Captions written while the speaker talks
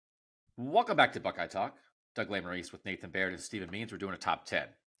Welcome back to Buckeye Talk. Doug Lesmerises with Nathan Baird and Stephen Means. We're doing a top 10.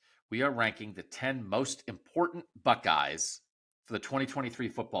 We are ranking the 10 most important Buckeyes for the 2023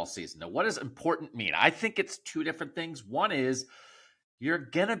 football season. Now, what does important mean? I think it's two different things. One is you're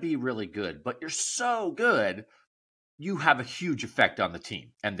going to be really good, but you're so good, you have a huge effect on the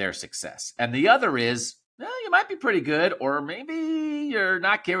team and their success. And the other is, well, you might be pretty good, or maybe you're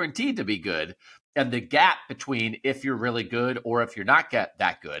not guaranteed to be good. And the gap between if you're really good or if you're not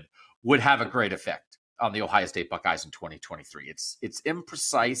that good would have a great effect on the Ohio State Buckeyes in 2023. It's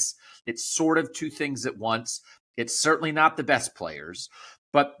imprecise. It's sort of two things at once. It's certainly not the best players,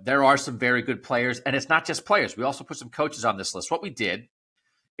 but there are some very good players. And it's not just players. We also put some coaches on this list. What we did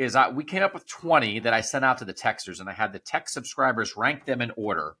is we came up with 20 that I sent out to the texters, and I had the text subscribers rank them in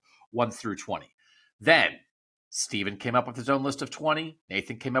order 1 through 20. Then Steven came up with his own list of 20.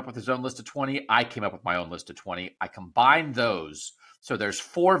 Nathan came up with his own list of 20. I came up with my own list of 20. I combined those. So there's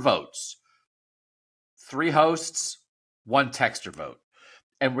 4 votes, 3 hosts, 1 texter vote.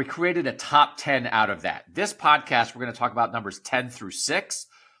 And we created a top 10 out of that. This podcast, we're going to talk about numbers 10 through 6.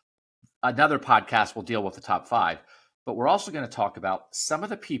 Another podcast will deal with the top 5. But we're also going to talk about some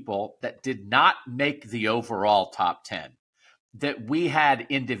of the people that did not make the overall top 10 that we had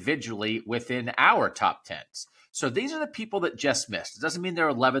individually within our top 10s. So these are the people that just missed. It doesn't mean they're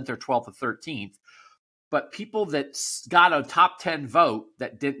 11th or 12th or 13th, but people that got a top 10 vote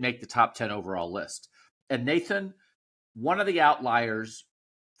that didn't make the top 10 overall list. And Nathan, one of the outliers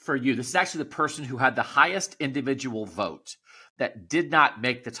for you, this is actually the person who had the highest individual vote that did not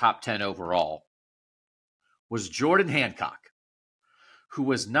make the top 10 overall, was Jordan Hancock, who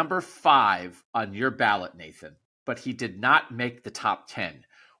was number 5 on your ballot, Nathan, but he did not make the top 10.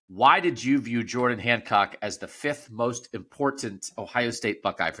 Why did you view Jordan Hancock as the 5th most important Ohio State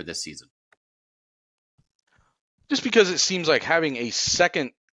Buckeye for this season? Just because it seems like having a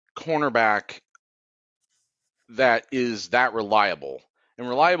second cornerback that is that reliable, and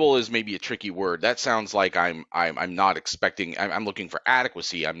reliable is maybe a tricky word. That sounds like I'm not expecting. I'm looking for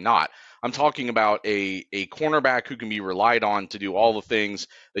adequacy. I'm not. I'm talking about a cornerback who can be relied on to do all the things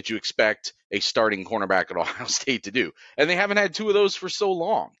that you expect a starting cornerback at Ohio State to do, and they haven't had 2 of those for so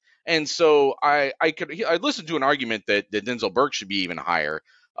long. And so I listened to an argument that Denzel Burke should be even higher.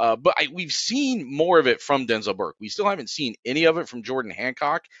 But we've seen more of it from Denzel Burke. We still haven't seen any of it from Jordan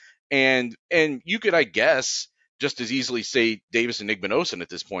Hancock. And you could, I guess, just as easily say Davis and Igbinosun at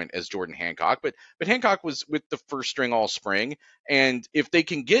this point as Jordan Hancock. But Hancock was with the first string all spring. And if they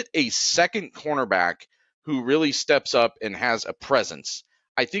can get a second cornerback who really steps up and has a presence,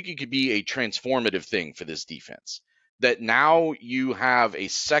 I think it could be a transformative thing for this defense. That now you have a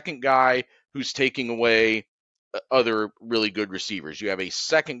second guy who's taking away other really good receivers. You have a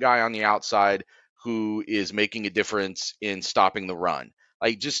second guy on the outside who is making a difference in stopping the run.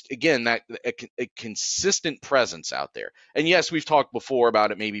 Like, just again, that a consistent presence out there. And yes, we've talked before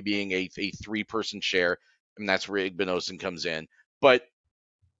about it maybe being a 3-person share, and that's where Igbinosun comes in. But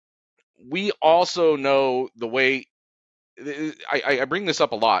we also know the way I bring this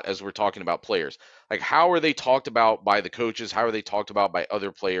up a lot as we're talking about players. Like, how are they talked about by the coaches? How are they talked about by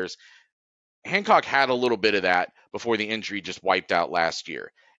other players? Hancock had a little bit of that before the injury just wiped out last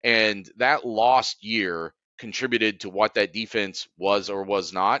year. And that lost year contributed to what that defense was or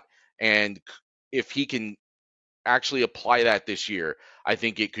was not. And if he can actually apply that this year, I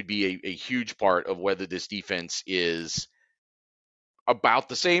think it could be a huge part of whether this defense is about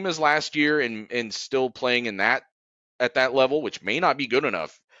the same as last year and still playing in that at that level, which may not be good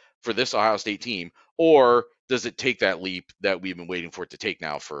enough for this Ohio State team, or does it take that leap that we've been waiting for it to take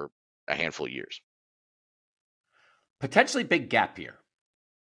now for a handful of years? Potentially big gap here.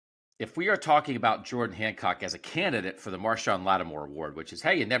 If we are talking about Jordan Hancock as a candidate for the Marshawn Lattimore Award, which is,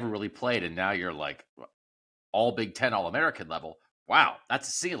 hey, you never really played and now you're like all Big Ten All-American level. Wow, that's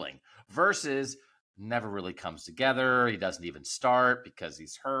a ceiling. Versus never really comes together. He doesn't even start because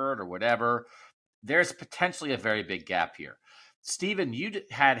he's hurt or whatever. There's potentially a very big gap here. Stephen, you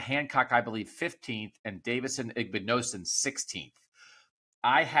had Hancock, I believe, 15th and Davison Igbinosun 16th.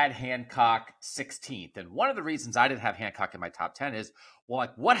 I had Hancock 16th. And one of the reasons I didn't have Hancock in my top 10 is, well,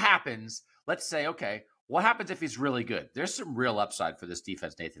 like, what happens? Let's say, okay, what happens if he's really good? There's some real upside for this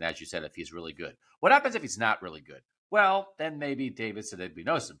defense, Nathan, as you said, if he's really good. What happens if he's not really good? Well, then maybe Davis and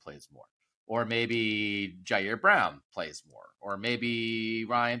Igbinosun plays more. Or maybe Jair Brown plays more. Or maybe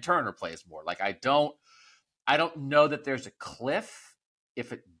Ryan Turner plays more. Like, I don't know that there's a cliff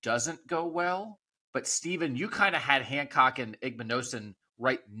if it doesn't go well. But, Stephen, you kind of had Hancock and Igbinosun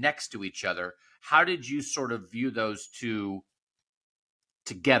right next to each other. How did you sort of view those two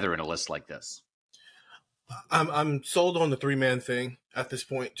together in a list like this? I'm sold on the 3-man thing at this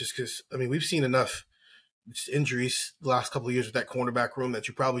point, just because I mean we've seen enough injuries the last couple of years with that cornerback room that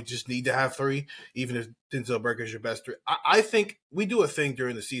you probably just need to have 3, even if Denzel Burke is your best 3. I think we do a thing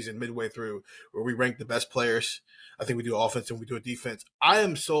during the season midway through where we rank the best players. I think we do offense and we do a defense. I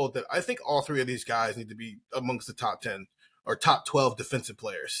am sold that I think all 3 of these guys need to be amongst the top 10 or top 12 defensive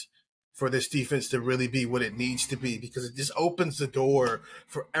players for this defense to really be what it needs to be, because it just opens the door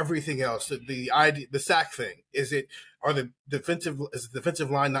for everything else. The idea, the sack thing, is the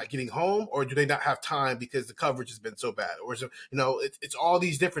defensive line not getting home, or do they not have time because the coverage has been so bad, or is it, it's all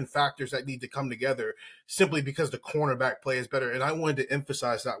these different factors that need to come together simply because the cornerback play is better. And I wanted to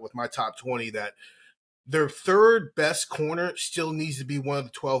emphasize that with my top 20, that their third best corner still needs to be one of the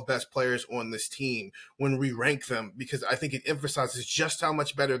 12 best players on this team when we rank them, because I think it emphasizes just how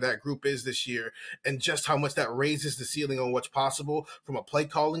much better that group is this year and just how much that raises the ceiling on what's possible from a play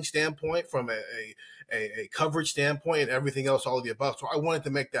calling standpoint, from a coverage standpoint, and everything else, all of the above. So I wanted to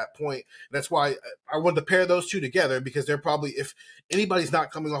make that point. That's why I wanted to pair those 2 together, because they're probably, if anybody's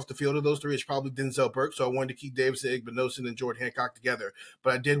not coming off the field of those 3, it's probably Denzel Burke. So I wanted to keep Davidson, Igbinosun, and Jordan Hancock together.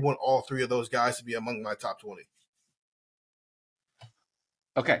 But I did want all 3 of those guys to be among my top 20.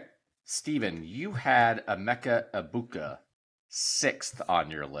 Okay. Steven, you had Emeka Egbuka 6th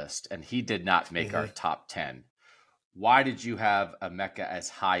on your list, and he did not make our top 10. Why did you have Emeka as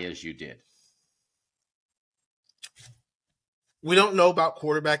high as you did? We don't know about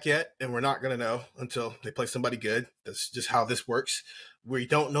quarterback yet, and we're not going to know until they play somebody good. That's just how this works. We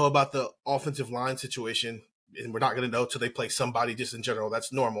don't know about the offensive line situation, and we're not going to know until they play somebody just in general.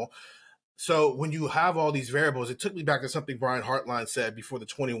 That's normal. So when you have all these variables, it took me back to something Brian Hartline said before the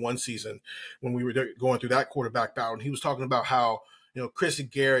 21 season when we were going through that quarterback battle. And he was talking about how, Chris and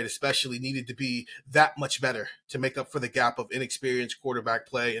Garrett especially needed to be that much better to make up for the gap of inexperienced quarterback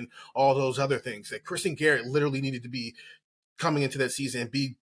play and all those other things. That Chris and Garrett literally needed to be coming into that season and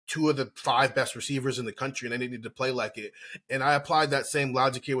be 2 of the 5 best receivers in the country, and they needed to play like it. And I applied that same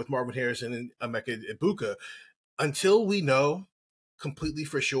logic here with Marvin Harrison and Emeka Egbuka. Until we know completely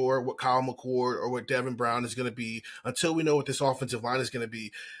for sure what Kyle McCord or what Devin Brown is going to be, until we know what this offensive line is going to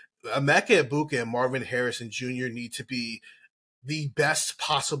be, Emeka Egbuka and Marvin Harrison Jr. need to be the best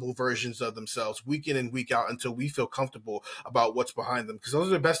possible versions of themselves week in and week out until we feel comfortable about what's behind them, because those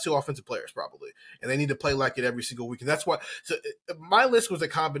are the best 2 offensive players probably, and they need to play like it every single week. And that's why my list was a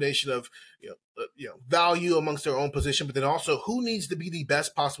combination of value amongst their own position, but then also who needs to be the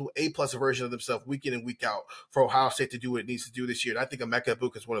best possible A+ version of themselves week in and week out for Ohio State to do what it needs to do this year. And I think Emeka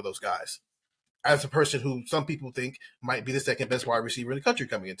Egbuka is one of those guys, as a person who some people think might be the second best wide receiver in the country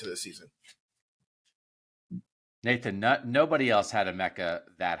coming into this season. Nathan, nobody else had Emeka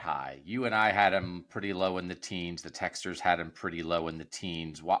that high. You and I had him pretty low in the teens. The Texters had him pretty low in the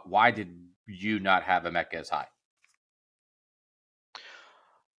teens. Why did you not have Emeka as high?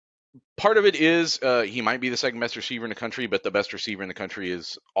 Part of it is he might be the second best receiver in the country, but the best receiver in the country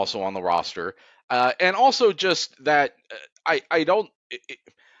is also on the roster. And also just that I don't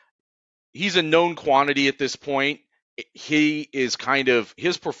 – he's a known quantity at this point. He is kind of –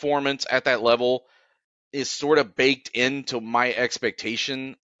 his performance at that level – is sort of baked into my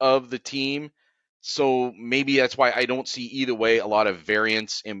expectation of the team. So maybe that's why I don't see either way a lot of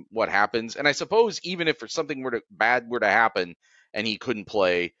variance in what happens. And I suppose even if something bad were to happen and he couldn't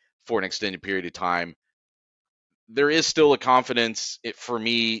play for an extended period of time, there is still a confidence for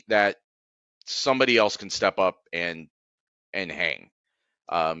me that somebody else can step up and hang.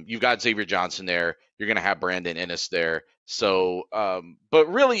 You've got Xavier Johnson there. You're going to have Brandon Ennis there. So, but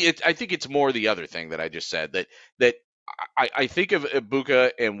really, I think it's more the other thing that I just said, that I think of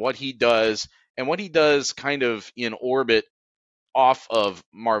Egbuka and what he does kind of in orbit off of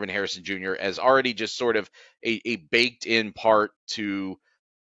Marvin Harrison Jr. as already just sort of a baked in part to,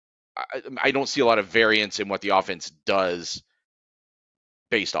 I don't see a lot of variance in what the offense does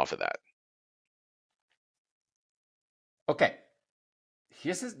based off of that. Okay.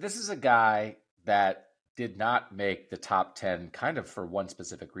 This is a guy that did not make the top 10 kind of for one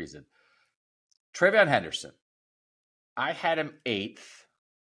specific reason. TreVeyon Henderson. I had him 8th.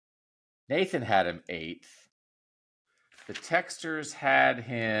 Nathan had him 8th. The Texters had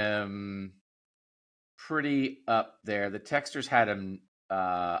him pretty up there. The Texters had him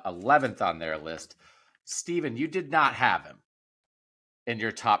 11th on their list. Steven, you did not have him in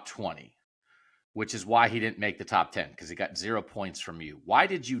your top 20. Which is why he didn't make the top 10, because he got 0 points from you. Why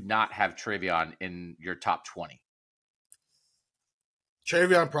did you not have TreVeyon in your top 20?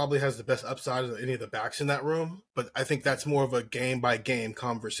 Travion probably has the best upside of any of the backs in that room, but I think that's more of a game by game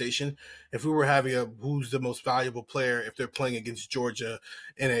conversation. If we were having a who's the most valuable player if they're playing against Georgia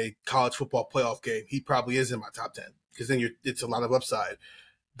in a college football playoff game, he probably is in my top 10 because then it's a lot of upside.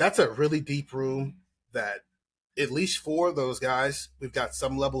 That's a really deep room that at least 4 of those guys we've got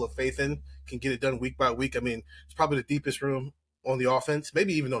some level of faith in can get it done week by week. I mean, it's probably the deepest room on the offense,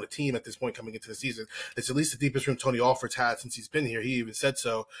 maybe even on the team at this point coming into the season. It's at least the deepest room Tony Alford's had since he's been here. He even said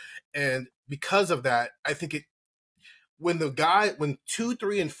so. And because of that, I think when 2,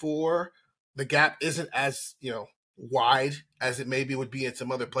 3, and 4, the gap isn't as, wide as it maybe would be in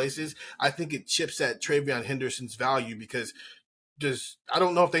some other places, I think it chips at Travion Henderson's value because I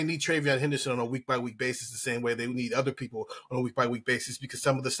don't know if they need Travion Henderson on a week-by-week basis the same way they need other people on a week-by-week basis because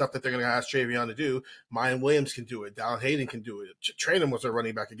some of the stuff that they're going to ask Travion to do, Mayan Williams can do it, Dallin Hayden can do it. Trainham was a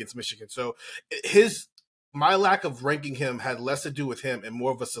running back against Michigan. So my lack of ranking him had less to do with him and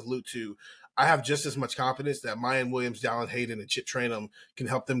more of a salute to I have just as much confidence that Mayan Williams, Dallin Hayden, and Chip Trainham can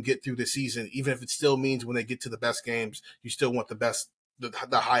help them get through the season, even if it still means when they get to the best games, you still want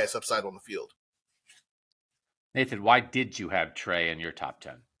the highest upside on the field. Nathan, why did you have Trey in your top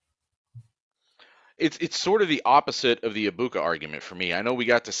 10? It's sort of the opposite of the Ibuka argument for me. I know we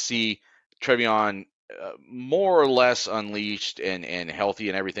got to see Travion more or less unleashed and healthy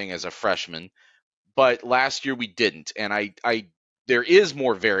and everything as a freshman, but last year we didn't. And there is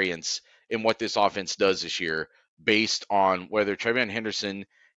more variance in what this offense does this year based on whether Travion Henderson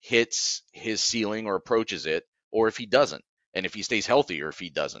hits his ceiling or approaches it, or if he doesn't, and if he stays healthy or if he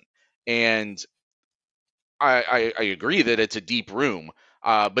doesn't. And I agree that it's a deep room,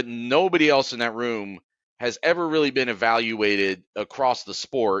 but nobody else in that room has ever really been evaluated across the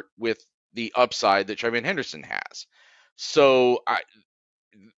sport with the upside that Travion Henderson has. So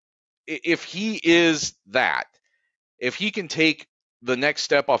if he is that, if he can take the next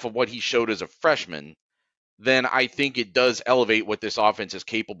step off of what he showed as a freshman, then I think it does elevate what this offense is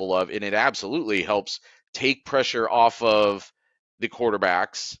capable of, and it absolutely helps take pressure off of the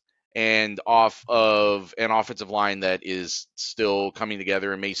quarterbacks and off of an offensive line that is still coming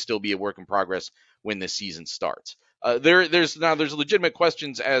together and may still be a work in progress when this season starts. There's legitimate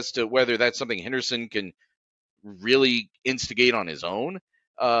questions as to whether that's something Henderson can really instigate on his own,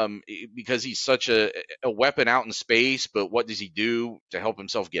 because he's such a weapon out in space, but what does he do to help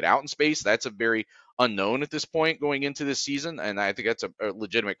himself get out in space? That's a very unknown at this point going into this season, and I think that's a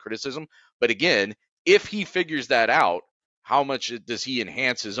legitimate criticism. But again, if he figures that out, how much does he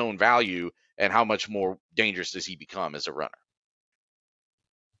enhance his own value, and how much more dangerous does he become as a runner?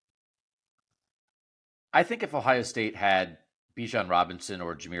 I think if Ohio State had Bijan Robinson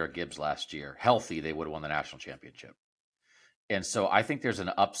or Jahmyr Gibbs last year healthy, they would have won the national championship. And so I think there's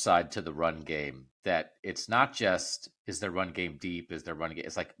an upside to the run game that it's not just, is their run game deep? Is their run game?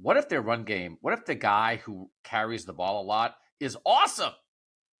 It's like, what if the guy who carries the ball a lot is awesome?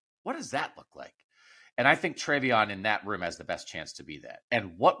 What does that look like? And I think Travion in that room has the best chance to be that.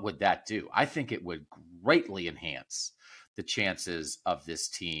 And what would that do? I think it would greatly enhance the chances of this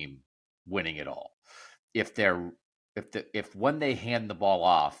team winning it all. If when they hand the ball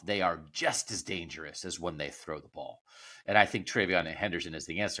off, they are just as dangerous as when they throw the ball. And I think Travion Henderson is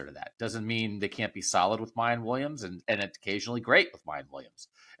the answer to that. Doesn't mean they can't be solid with Mayan Williams and occasionally great with Mayan Williams.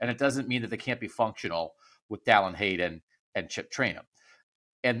 And it doesn't mean that they can't be functional with Dallin Hayden and Chip Trainham.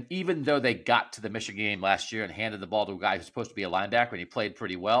 And even though they got to the Michigan game last year and handed the ball to a guy who's supposed to be a linebacker and he played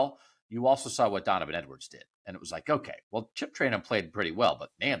pretty well, you also saw what Donovan Edwards did. And it was like, okay, well, Chip Trainham played pretty well,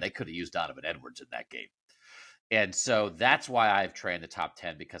 but man, they could have used Donovan Edwards in that game. And so that's why I've Trey in the top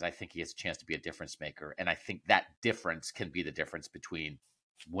 10, because I think he has a chance to be a difference maker. And I think that difference can be the difference between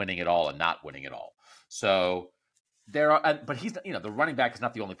winning it all and not winning it all. So but he's, the running back is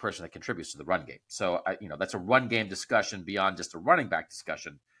not the only person that contributes to the run game. So, that's a run game discussion beyond just a running back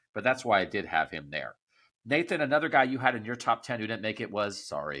discussion, but that's why I did have him there. Nathan, another guy you had in your top 10 who didn't make it was,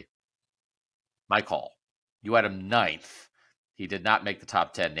 Mike Hall. You had him 9th. He did not make the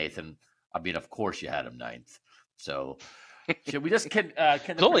top 10, Nathan. I mean, of course you had him 9th. So should we just can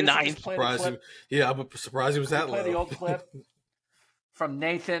it's only 9. Yeah, I'm surprised he was that low. Play the old clip from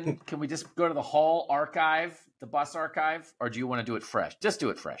Nathan. Can we just go to the Hall archive, the bus archive, or do you want to do it fresh? Just do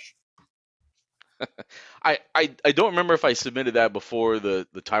it fresh. I don't remember if I submitted that before the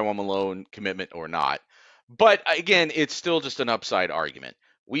Taiwan Malone commitment or not. But again, it's still just an upside argument.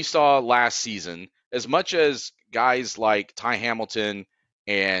 We saw last season, as much as guys like Ty Hamilton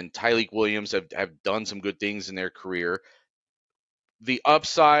and Tyleik Williams have done some good things in their career, the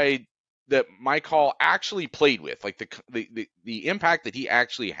upside that Mike Hall actually played with, like the impact that he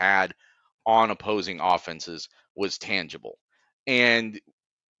actually had on opposing offenses was tangible. and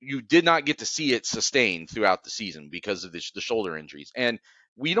you did not get to see it sustained throughout the season because of the shoulder injuries. And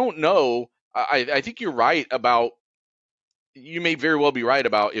we don't know. I think you're right about, you may very well be right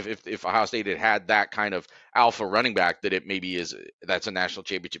about if Ohio State had that kind of alpha running back, that it maybe is, that's a national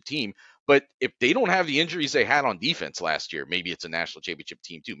championship team. But if they don't have the injuries they had on defense last year, maybe it's a national championship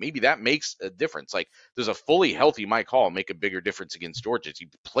team too. Maybe that makes a difference. Like, does a fully healthy Mike Hall make a bigger difference against Georgia? Does he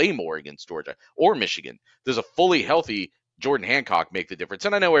play more against Georgia or Michigan? Does a fully healthy Jordan Hancock make the difference?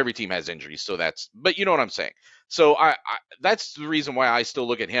 And I know every team has injuries, so but you know what I'm saying. So I that's the reason why I still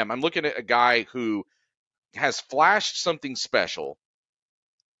look at him. I'm looking at a guy who has flashed something special,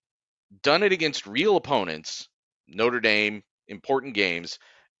 done it against real opponents, Notre Dame, important games,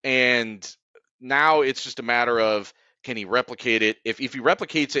 and now it's just a matter of, can he replicate it? If he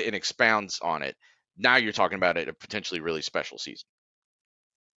replicates it and expounds on it, now you're talking about it, a potentially really special season.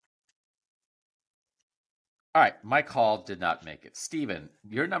 All right, Mike Hall did not make it. Steven,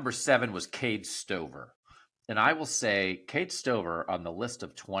 your number 7 was Cade Stover. And I will say Cade Stover on the list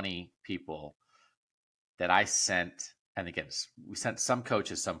of 20 people that I sent, and again, we sent some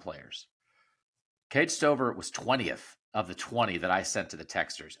coaches, some players. Cade Stover was 20th of the 20 that I sent to the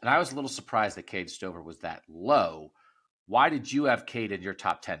texters. And I was a little surprised that Cade Stover was that low. Why did you have Cade in your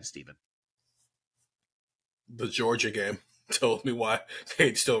top 10, Steven? The Georgia game told me why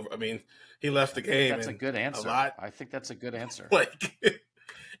Cade Stover. I mean, he left the game. That's a good answer. I think that's a good answer.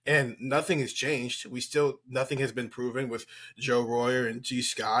 And nothing has changed. Nothing has been proven with Joe Royer and G.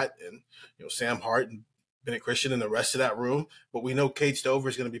 Scott and Sam Hart and Bennett Christian and the rest of that room. But we know Cade Stover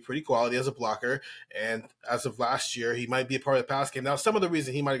is going to be pretty quality as a blocker. And as of last year, he might be a part of the pass game. Now, some of the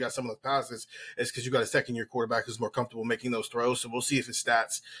reason he might have got some of the passes is because you got a second-year quarterback who's more comfortable making those throws. So we'll see if his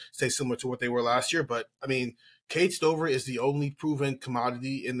stats stay similar to what they were last year. But, I mean, Cade Stover is the only proven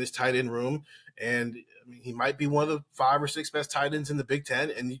commodity in this tight end room. And, I mean, he might be one of the 5 or 6 best tight ends in the Big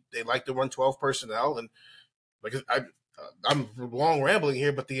Ten. And they like to run 12 personnel. And like I'm long rambling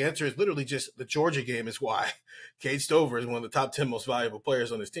here, but the answer is literally just the Georgia game is why Cade Stover is one of the top 10 most valuable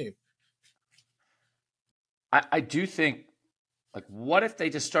players on his team. I do think, like, what if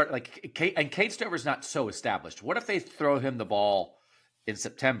they just start, like, Cade Stover's not so established. What if they throw him the ball in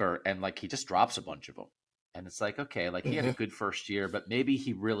September and, like, he just drops a bunch of them? And it's like, okay, like, he had a good first year, but maybe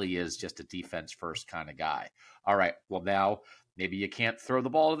he really is just a defense first kind of guy. All right, well, now maybe you can't throw the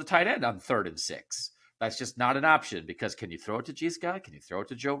ball to the tight end on 3rd and 6. That's just not an option, because can you throw it to G. Scott? Can you throw it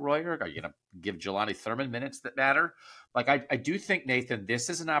to Joe Royer? Are you going to give Jelani Thurman minutes that matter? Like, I do think, Nathan, this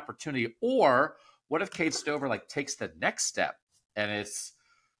is an opportunity. Or what if Cade Stover, like, takes the next step and it's,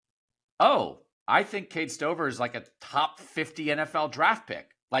 I think Cade Stover is like a top 50 NFL draft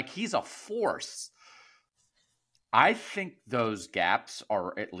pick. Like, he's a force. I think those gaps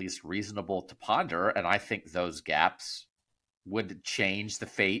are at least reasonable to ponder, and I think those gaps would change the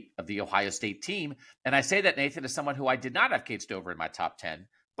fate of the Ohio State team. And I say that, Nathan, as someone who I did not have Cade Stover in my top 10,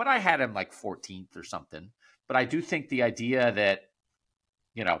 but I had him like 14th or something. But I do think the idea that,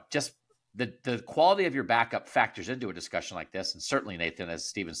 just the quality of your backup factors into a discussion like this. And certainly, Nathan, as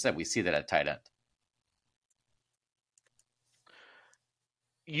Steven said, we see that at tight end.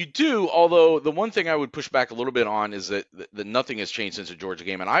 You do, although the one thing I would push back a little bit on is that nothing has changed since the Georgia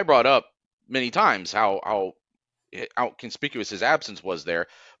game. And I brought up many times how conspicuous his absence was there,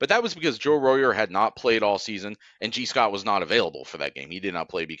 but that was because Joe Royer had not played all season and G. Scott was not available for that game. He did not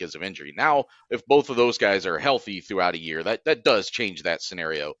play because of injury. Now, if both of those guys are healthy throughout a year, that does change that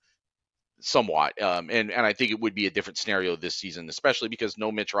scenario somewhat. And I think it would be a different scenario this season, especially because no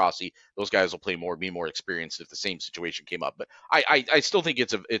Mitch Rossi. Those guys will play more, be more experienced if the same situation came up. But I still think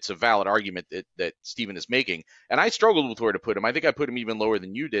it's a valid argument that Steven is making. And I struggled with where to put him. I think I put him even lower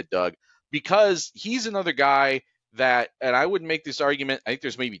than you did, Doug, because he's another guy that, and I wouldn't make this argument, I think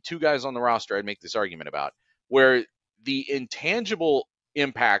there's maybe 2 guys on the roster I'd make this argument about, where the intangible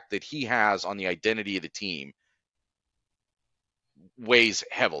impact that he has on the identity of the team weighs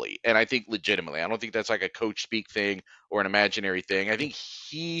heavily. And I think legitimately, I don't think that's like a coach speak thing or an imaginary thing. I think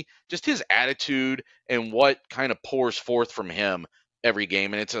his attitude and what kind of pours forth from him every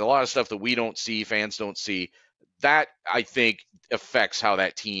game, and it's a lot of stuff that we don't see, fans don't see, that I think affects what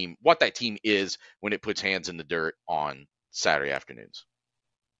that team is when it puts hands in the dirt on Saturday afternoons.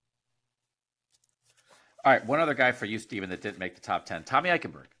 All right, one other guy for you, Steven, that didn't make the top 10, Tommy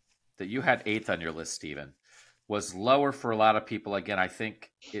Eichenberg, that you had 8th on your list, Steven, was lower for a lot of people. Again, I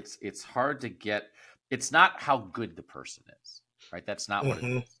think it's hard to get. It's not how good the person is, right? That's not what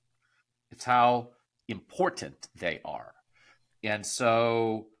it is. It's how important they are. And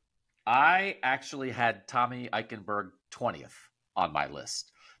so I actually had Tommy Eichenberg 20th on my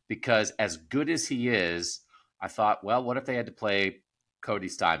list, because as good as he is, I thought, well, what if they had to play Cody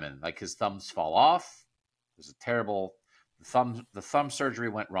Steinman? Like his thumbs fall off. There's a terrible the thumb surgery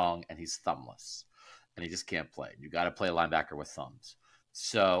went wrong, and he's thumbless, and he just can't play. You got to play a linebacker with thumbs.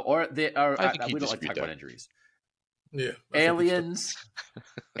 So, we don't like to talk about injuries. Yeah, aliens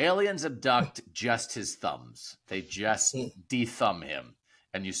abduct just his thumbs. They just de-thumb him,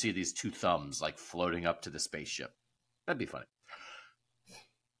 and you see these two thumbs like floating up to the spaceship. That'd be funny.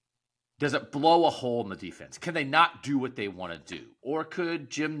 Does it blow a hole in the defense? Can they not do what they want to do? Or could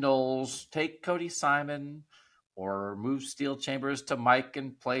Jim Knowles take Cody Simon or move Steel Chambers to Mike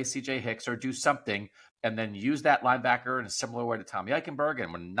and play CJ Hicks or do something and then use that linebacker in a similar way to Tommy Eichenberg?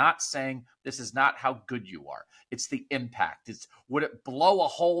 And we're not saying this is not how good you are. It's the impact. It's would it blow a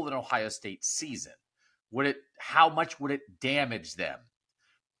hole in Ohio State season? How much would it damage them?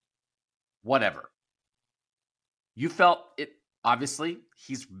 Whatever. You felt it. Obviously,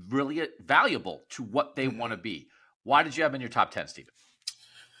 he's really valuable to what they want to be. Why did you have him in your top 10, Stephen?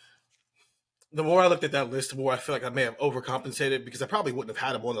 The more I looked at that list, the more I feel like I may have overcompensated because I probably wouldn't have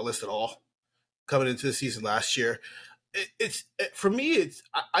had him on the list at all coming into the season last year. For me,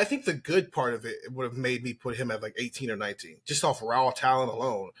 I think the good part of it would have made me put him at like 18 or 19, just off raw talent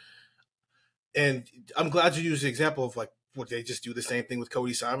alone. And I'm glad you used the example of like, would they just do the same thing with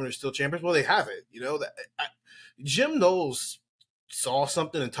Cody Simon or Steel Chambers? Well, they haven't. Jim Knowles saw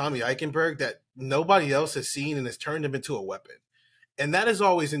something in Tommy Eichenberg that nobody else has seen and has turned him into a weapon. And that is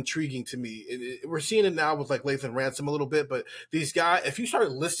always intriguing to me. We're seeing it now with like Lathan Ransom a little bit, but these guys, if you start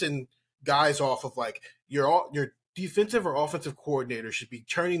listing guys off of like your defensive or offensive coordinator should be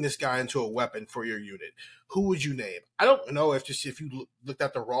turning this guy into a weapon for your unit, who would you name? I don't know if you looked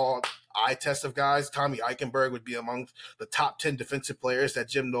at the raw eye test of guys, Tommy Eichenberg would be among the top 10 defensive players that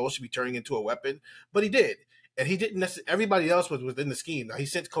Jim Knowles should be turning into a weapon, but he did. And he didn't necessarily, everybody else was within the scheme. Now, he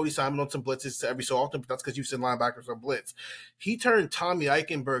sent Cody Simon on some blitzes every so often, but that's because you send linebackers on blitz. He turned Tommy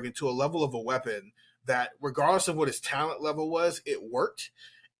Eichenberg into a level of a weapon that, regardless of what his talent level was, it worked.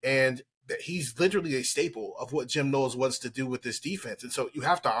 And that he's literally a staple of what Jim Knowles wants to do with this defense. And so you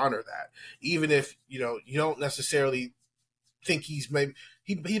have to honor that. Even if, you don't necessarily think he's maybe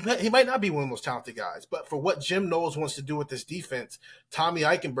he might not be one of those talented guys, but for what Jim Knowles wants to do with this defense, Tommy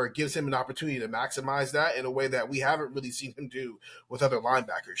Eichenberg gives him an opportunity to maximize that in a way that we haven't really seen him do with other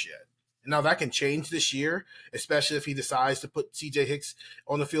linebackers yet. And now that can change this year, especially if he decides to put CJ Hicks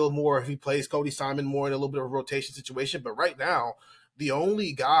on the field more, if he plays Cody Simon more in a little bit of a rotation situation. But right now, the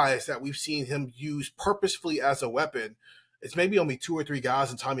only guys that we've seen him use purposefully as a weapon, it's maybe only 2 or 3 guys,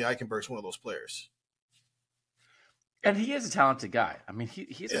 and Tommy Eichenberg's one of those players. And he is a talented guy. I mean,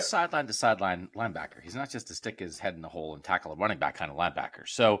 he's a sideline-to-sideline linebacker. He's not just to stick his head in the hole and tackle a running back kind of linebacker.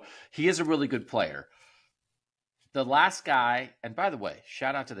 So he is a really good player. The last guy, and by the way,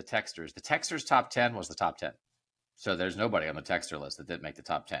 shout out to the Texters. The Texters' top 10 was the top 10. So there's nobody on the Texter list that didn't make the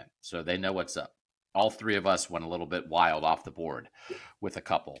top 10. So they know what's up. All 3 of us went a little bit wild off the board with a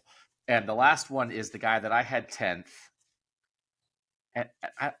couple. And the last one is the guy that I had 10th. And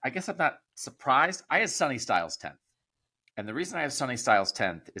I guess I'm not surprised. I had Sonny Styles 10th. And the reason I have Sonny Styles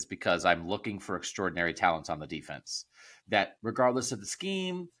 10th is because I'm looking for extraordinary talents on the defense that regardless of the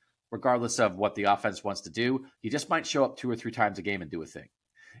scheme, regardless of what the offense wants to do, he just might show up 2 or 3 times a game and do a thing.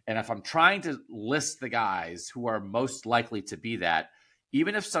 And if I'm trying to list the guys who are most likely to be that,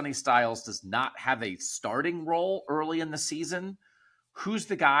 even if Sonny Styles does not have a starting role early in the season, who's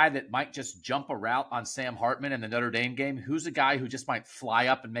the guy that might just jump a route on Sam Hartman in the Notre Dame game? Who's the guy who just might fly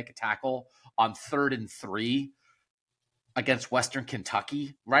up and make a tackle on 3rd and 3? Against Western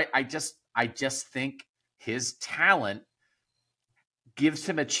Kentucky, right? I just think his talent gives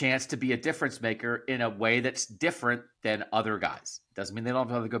him a chance to be a difference maker in a way that's different than other guys. Doesn't mean they don't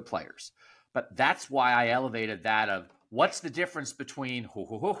have other good players, but that's why I elevated that of what's the difference between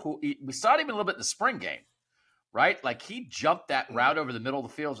we saw it even a little bit in the spring game, right? Like he jumped that route over the middle of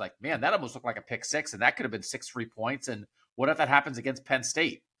the field. It's like, man, that almost looked like a pick 6, and that could have been 6 free points. And what if that happens against Penn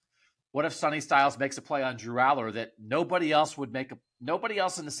State? What if Sonny Styles makes a play on Drew Aller that nobody else in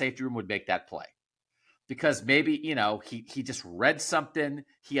the safety room would make that play? Because maybe, he just read something.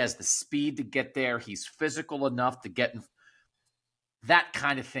 He has the speed to get there. He's physical enough to get in. That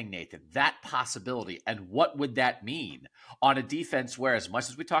kind of thing, Nathan, that possibility. And what would that mean on a defense where, as much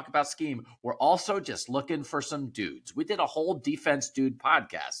as we talk about scheme, we're also just looking for some dudes. We did a whole defense dude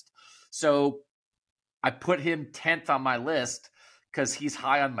podcast. So I put him 10th on my list because he's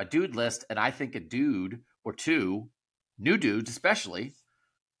high on my dude list, and I think a dude or 2, new dudes especially,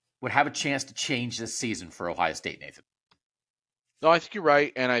 would have a chance to change this season for Ohio State, Nathan. No, I think you're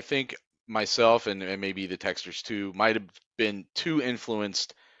right, and I think myself and maybe the Texters too might have been too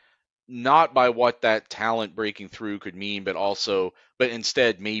influenced not by what that talent breaking through could mean, but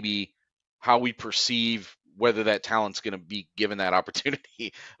instead maybe how we perceive whether that talent's going to be given that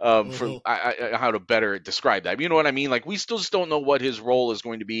opportunity. For how to better describe that, you know what I mean? Like, we still just don't know what his role is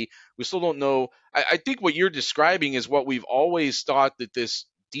going to be. We still don't know. I think what you're describing is what we've always thought that this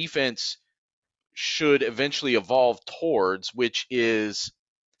defense should eventually evolve towards, which is,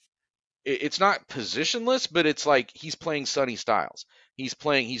 it's not positionless, but it's like he's playing Sonny Styles. He's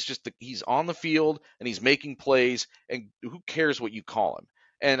on the field and he's making plays, and who cares what you call him?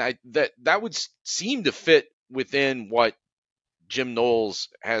 And that would seem to fit within what Jim Knowles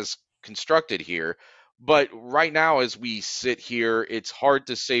has constructed here. But right now, as we sit here, it's hard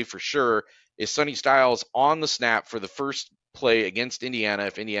to say for sure. Is Sonny Styles on the snap for the first play against Indiana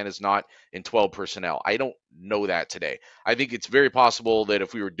if Indiana's not in 12 personnel? I don't know that today. I think it's very possible that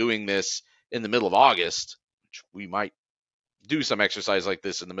if we were doing this in the middle of August, which we might do some exercise like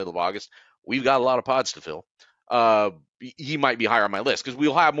this in the middle of August, we've got a lot of pods to fill. He might be higher on my list because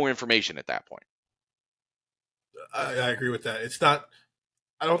we'll have more information at that point. I agree with that. It's not.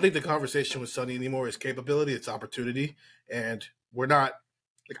 I don't think the conversation with Sonny anymore is capability; it's opportunity, and we're not.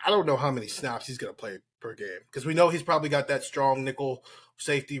 Like, I don't know how many snaps he's going to play per game because we know he's probably got that strong nickel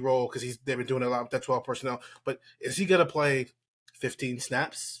safety role because they've been doing a lot with that 12 personnel. But is he going to play 15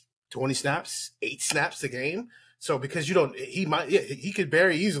 snaps, 20 snaps, 8 snaps a game? So because he could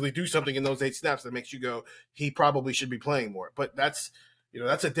very easily do something in those 8 snaps that makes you go, he probably should be playing more. But that's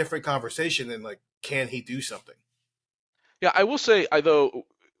a different conversation than, like, can he do something? Yeah, I will say, though,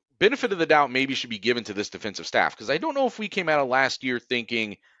 benefit of the doubt maybe should be given to this defensive staff, because I don't know if we came out of last year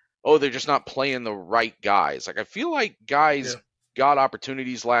thinking, oh, they're just not playing the right guys. Like, I feel like guys got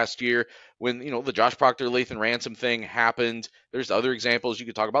opportunities last year when, the Josh Proctor, Lathan Ransom thing happened. There's other examples you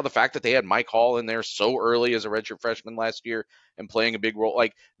could talk about. The fact that they had Mike Hall in there so early as a redshirt freshman last year and playing a big role.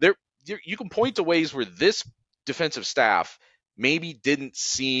 Like, you can point to ways where this defensive staff maybe didn't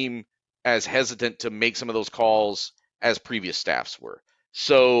seem as hesitant to make some of those calls as previous staffs were.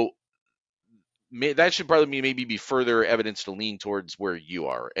 So that should probably maybe be further evidence to lean towards where you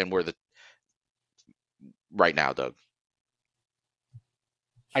are and where right now, Doug.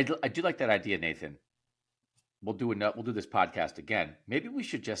 I do like that idea, Nathan. We'll do this podcast again. Maybe we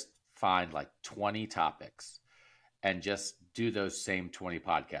should just find like 20 topics and just do those same 20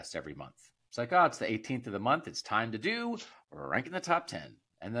 podcasts every month. It's like, it's the 18th of the month. It's time to do, we're ranking the top 10.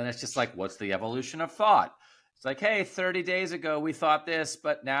 And then it's just like, what's the evolution of thought? It's like, hey, 30 days ago we thought this,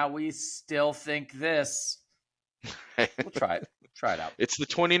 but now we still think this. We'll try it. Try it out. It's the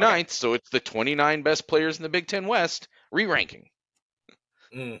 29th, okay. So it's the 29 best players in the Big Ten West re-ranking.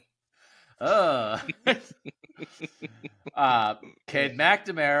 Cade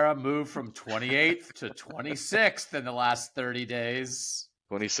McNamara moved from 28th to 26th in the last 30 days.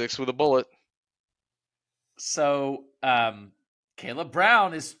 26 with a bullet. So Caleb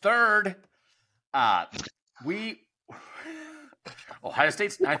Brown is third. Ohio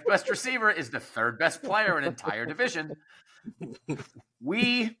State's 9th best receiver is the 3rd best player in entire division.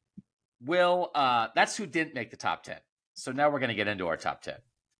 We will. That's who didn't make the top 10. So now we're going to get into our top 10.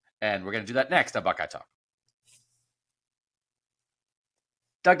 And we're going to do that next on Buckeye Talk.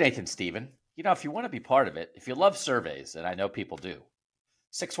 Doug, Nathan, Steven, if you want to be part of it, if you love surveys, and I know people do,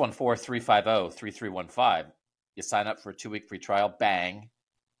 614-350-3315, you sign up for a 2-week free trial, bang,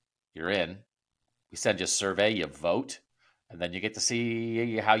 you're in. We send you a survey, you vote, and then you get to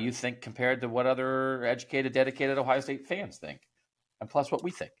see how you think compared to what other educated, dedicated Ohio State fans think, and plus what we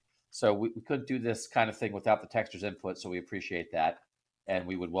think. So we couldn't do this kind of thing without the texters' input, so we appreciate that. And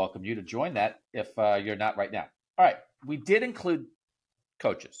we would welcome you to join that if you're not right now. All right. We did include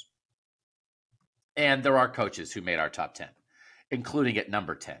coaches. And there are coaches who made our top 10, including at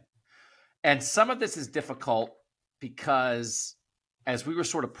number 10. And some of this is difficult because as we were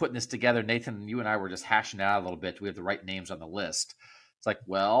sort of putting this together, Nathan, you and I were just hashing it out a little bit. Do we have the right names on the list? It's like,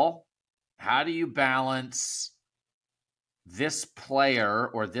 well, how do you balance this player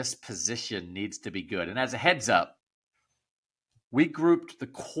or this position needs to be good? And as a heads up, we grouped the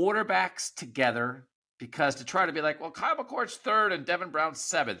quarterbacks together because to try to be like, well, Kyle McCord's 3rd and Devin Brown's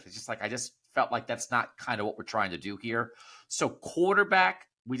 7th. It's just like, I just felt like that's not kind of what we're trying to do here. So quarterback,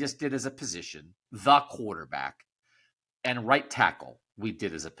 we just did as a position, the quarterback, and right tackle we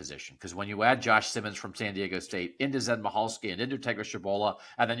did as a position. Because when you add Josh Simmons from San Diego State into Zen Michalski and into Tegra Shabola,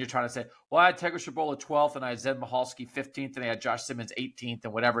 and then you're trying to say, well, I had Tegra Shabola 12th and I had Zen Michalski 15th and I had Josh Simmons 18th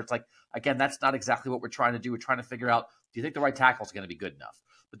and whatever. It's like, again, that's not exactly what we're trying to do. We're trying to figure out, do you think the right tackle is going to be good enough?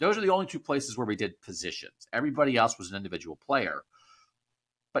 But those are the only 2 places where we did positions. Everybody else was an individual player.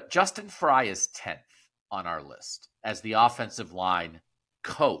 But Justin Fry is 10th on our list as the offensive line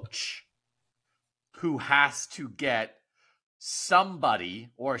coach who has to get somebody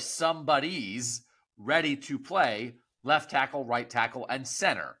or somebodies ready to play left tackle, right tackle, and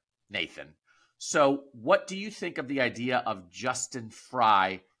center, Nathan. So what do you think of the idea of Justin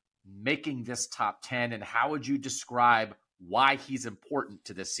Fry making this top 10, and how would you describe why he's important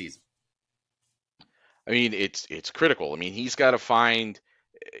to this season? I mean, it's critical. I mean,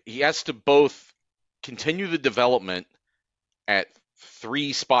 he has to both continue the development at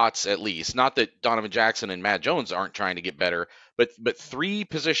 3 spots at least. Not that Donovan Jackson and Matt Jones aren't trying to get better, but 3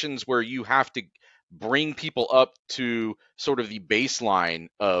 positions where you have to bring people up to sort of the baseline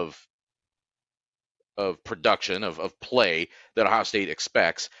of production, of play that Ohio State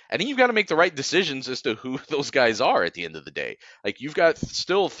expects. And then you've got to make the right decisions as to who those guys are at the end of the day. Like, you've got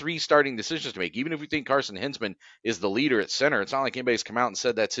still 3 starting decisions to make. Even if you think Carson Hinsman is the leader at center, it's not like anybody's come out and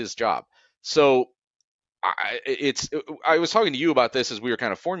said that's his job. So I was talking to you about this as we were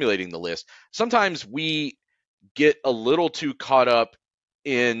kind of formulating the list. Sometimes we get a little too caught up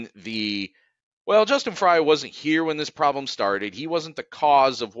in Justin Fry wasn't here when this problem started. He wasn't the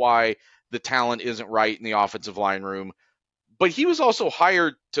cause of why the talent isn't right in the offensive line room, but he was also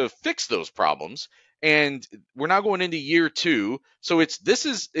hired to fix those problems. And we're now going into year 2. So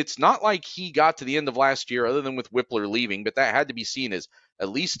it's not like he got to the end of last year, other than with Whippler leaving, but that had to be seen as at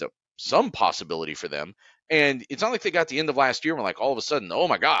least some possibility for them. And it's not like they got to the end of last year and were like, all of a sudden, oh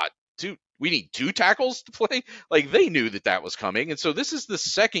my God, we need 2 tackles to play. Like, they knew that was coming. And so this is the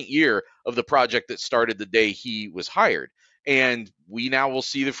second year of the project that started the day he was hired. And we now will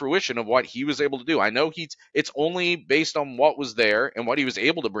see the fruition of what he was able to do. I know it's only based on what was there and what he was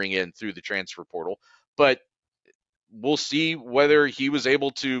able to bring in through the transfer portal, but we'll see whether he was able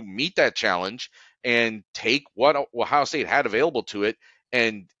to meet that challenge and take what Ohio State had available to it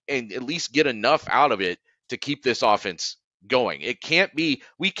and at least get enough out of it to keep this offense going.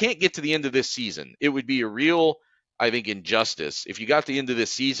 We can't get to the end of this season. It would be a real, I think, injustice if you got to the end of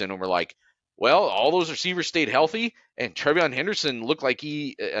this season and we're like, well, all those receivers stayed healthy and Trevion Henderson looked like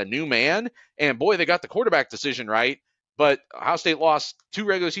a new man, and boy, they got the quarterback decision right, but Ohio State lost 2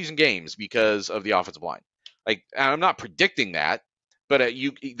 regular season games because of the offensive line. Like, I'm not predicting that, but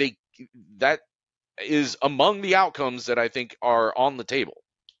that is among the outcomes that I think are on the table.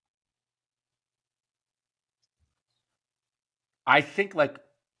 I think, like,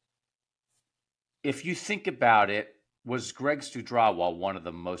 if you think about it, was Greg Studrawa one of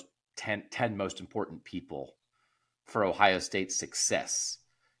the 10 most important people for Ohio State's success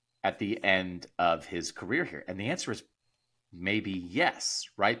at the end of his career here? And the answer is maybe yes,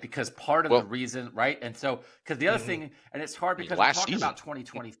 right? Because part of the reason, right? And so, because the other thing, and it's hard because we're talking about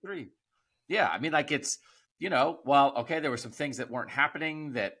 2023. Yeah, I mean, like, it's, there were some things that weren't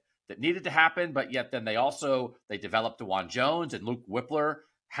happening that needed to happen, but yet then they developed DeJuan Jones, and Luke Whippler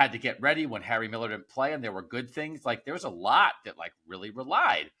had to get ready when Harry Miller didn't play, and there were good things. Like, there was a lot that, like, really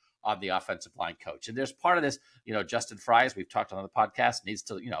relied on the offensive line coach. And there's part of this, Justin Fry, as we've talked on the podcast, needs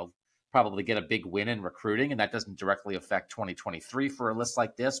to, probably get a big win in recruiting, and that doesn't directly affect 2023 for a list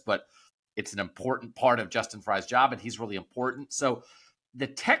like this, but it's an important part of Justin Fry's job, and he's really important. So the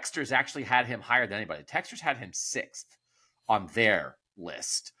Texters actually had him higher than anybody. The Texters had him 6th on their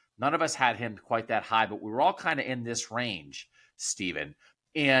list. None of us had him quite that high, but we were all kind of in this range, Stephen.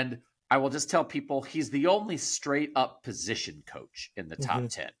 And I will just tell people he's the only straight up position coach in the top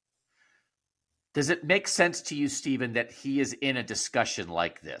 10. Does it make sense to you, Stephen, that he is in a discussion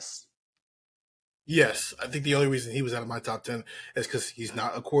like this? Yes. I think the only reason he was out of my top 10 is because he's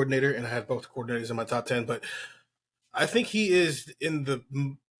not a coordinator, and I have both coordinators in my top 10. But I think he is in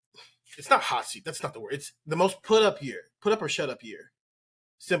it's not hot seat. That's not the word. It's the most put up or shut up year.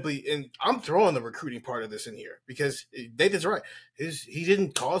 Simply, and I'm throwing the recruiting part of this in here because Nathan's right. He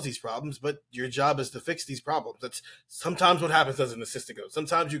didn't cause these problems, but your job is to fix these problems. That's sometimes what happens as an assistant coach.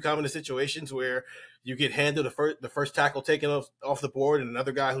 Sometimes you come into situations where you get handed the first tackle taken off the board and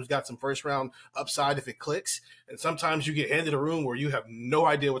another guy who's got some first round upside if it clicks. And sometimes you get handed a room where you have no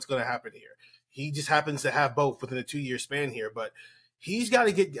idea what's going to happen here. He just happens to have both within a 2-year span here, but he's got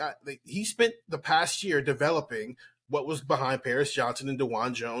to he spent the past year developing what was behind Paris Johnson and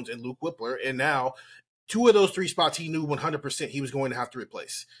DeJuan Jones and Luke Whippler. And now 2 of those 3 spots he knew 100% he was going to have to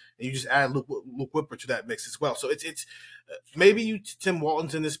replace. And you just add Luke Whippler to that mix as well. So it's maybe Tim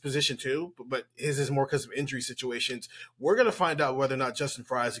Walton's in this position too, but his is more because of injury situations. We're going to find out whether or not Justin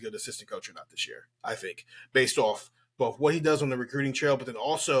Fry is a good assistant coach or not this year, I think, based off both what he does on the recruiting trail, but then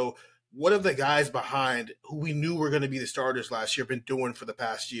also what have the guys behind who we knew were going to be the starters last year been doing for the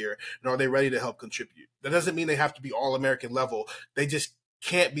past year? And are they ready to help contribute? That doesn't mean they have to be All-American level. They just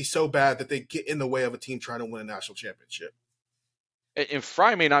can't be so bad that they get in the way of a team trying to win a national championship. And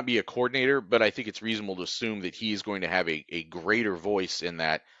Fry may not be a coordinator, but I think it's reasonable to assume that he's going to have a greater voice in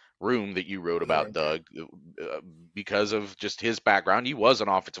that room that you wrote about, Doug, because of just his background. He was an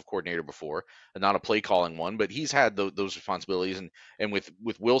offensive coordinator before, and not a play calling one, but he's had those responsibilities. And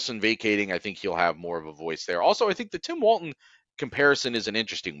with Wilson vacating, I think he'll have more of a voice there. Also, I think the Tim Walton comparison is an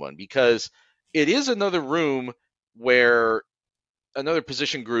interesting one because it is another room where another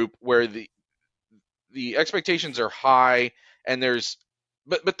position group where the expectations are high, and there's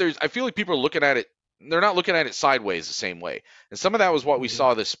I feel like people are looking at it, they're not looking at it sideways the same way. And some of that was what we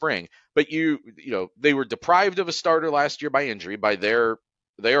saw this spring. But you know, they were deprived of a starter last year by injury, by their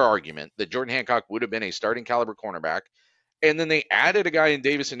argument that Jordan Hancock would have been a starting caliber cornerback. And then they added a guy in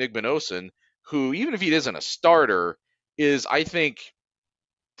Davis and Igbinosun, who, even if he isn't a starter, is, I think,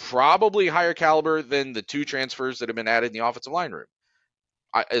 probably higher caliber than the two transfers that have been added in the offensive line room,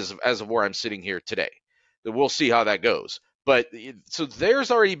 as of where I'm sitting here today. We'll see how that goes. But so there's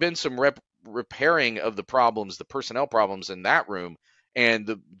already been some repairing of the problems, the personnel problems in that room, and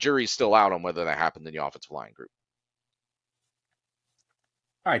the jury's still out on whether that happened in the offensive line group.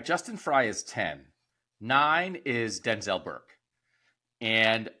 All right, Justin Fry is 10. 9 is Denzel Burke.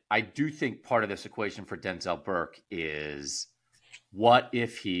 And I do think part of this equation for Denzel Burke is, what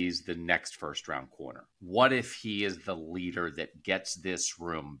if he's the next first-round corner? What if he is the leader that gets this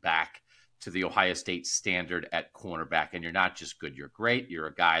room back to the Ohio State standard at cornerback? And you're not just good, you're great. You're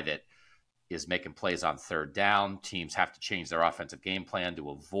a guy that is making plays on third down. Teams have to change their offensive game plan to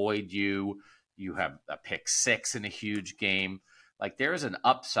avoid you. You have a pick 6 in a huge game. Like, there's an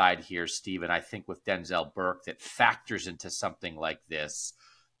upside here, Steven, I think, with Denzel Burke that factors into something like this.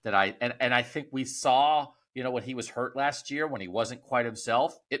 That I think we saw, you know, when he was hurt last year, when he wasn't quite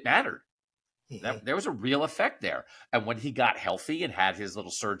himself, it mattered. There was a real effect there. And when he got healthy and had his little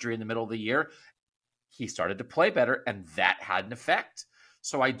surgery in the middle of the year, he started to play better, and that had an effect.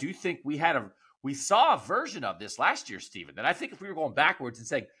 So I do think we saw a version of this last year, Steven. And I think if we were going backwards and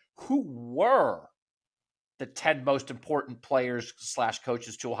saying, who were the 10 most important players /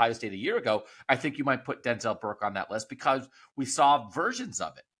 coaches to Ohio State a year ago, I think you might put Denzel Burke on that list, because we saw versions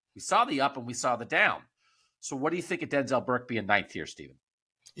of it. We saw the up and we saw the down. So what do you think of Denzel Burke being 9th here, Steven?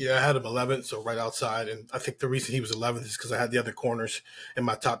 Yeah, I had him 11th, so right outside. And I think the reason he was 11th is because I had the other corners in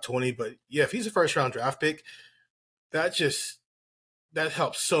my top 20. But yeah, if he's a first-round draft pick, that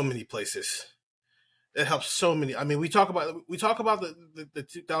helps so many places. It helps so many. I mean, we talk about the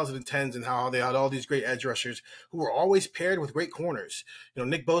 2010s and how they had all these great edge rushers who were always paired with great corners. You know,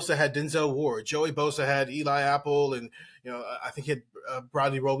 Nick Bosa had Denzel Ward, Joey Bosa had Eli Apple, and you know, I think he had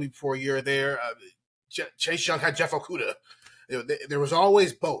Bradley Roby before a year there. Chase Young had Jeff Okuda. You know, there was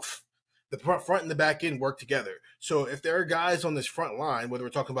always both. The front and the back end work together. So if there are guys on this front line, whether we're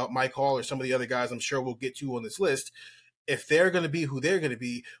talking about Mike Hall or some of the other guys I'm sure we'll get to on this list, if they're going to be who they're going to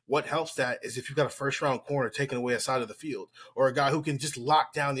be, what helps that is if you've got a first-round corner taking away a side of the field, or a guy who can just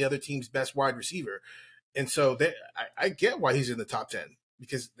lock down the other team's best wide receiver. And so I get why he's in the top 10,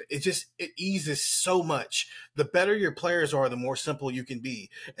 because it eases so much. The better your players are, the more simple you can be,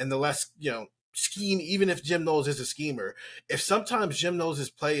 and the less, you know, scheme. Even if Jim Knowles is a schemer, if sometimes Jim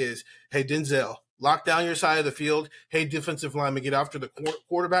Knowles' play is, hey, Denzel, lock down your side of the field. Hey, defensive lineman, get after the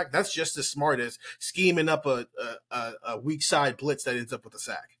quarterback. That's just as smart as scheming up a weak side blitz that ends up with a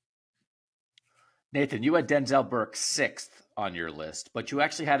sack. Nathan, you had Denzel Burke 6th on your list, but you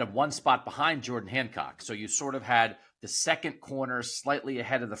actually had him one spot behind Jordan Hancock. So you sort of had the second corner slightly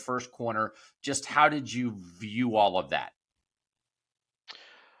ahead of the first corner. Just how did you view all of that?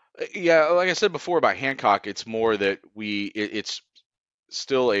 Yeah, like I said before about Hancock, it's more that it's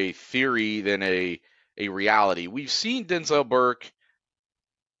still a theory than a reality. We've seen Denzel Burke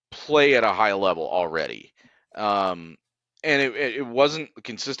play at a high level already. And it wasn't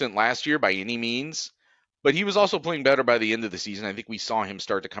consistent last year by any means, but he was also playing better by the end of the season. I think we saw him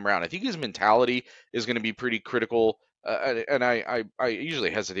start to come around. I think his mentality is going to be pretty critical. And I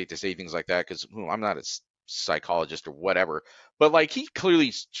usually hesitate to say things like that because I'm not a psychologist or whatever, but like, he clearly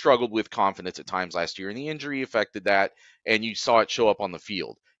struggled with confidence at times last year, and the injury affected that, and you saw it show up on the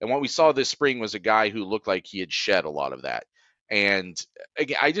field. And what we saw this spring was a guy who looked like he had shed a lot of that. And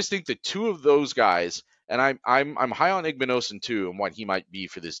again, I just think the two of those guys, and I'm high on Igbinosun too, and what he might be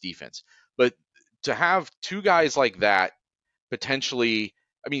for this defense. But to have two guys like that potentially,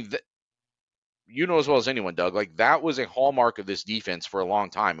 I mean, you know as well as anyone, Doug, like, that was a hallmark of this defense for a long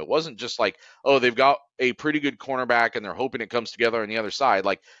time. It wasn't just like, oh, they've got a pretty good cornerback and they're hoping it comes together on the other side.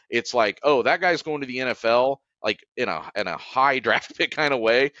 Like, it's like, oh, that guy's going to the NFL, like in a high draft pick kind of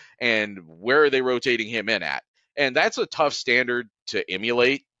way, and where are they rotating him in at? And that's a tough standard to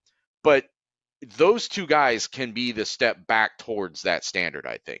emulate. But those two guys can be the step back towards that standard,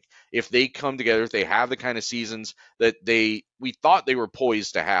 I think. If they come together, if they have the kind of seasons that we thought they were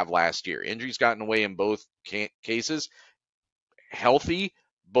poised to have last year. Injuries got in the way in both cases. Healthy,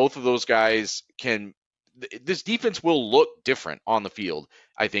 both of those guys can – this defense will look different on the field,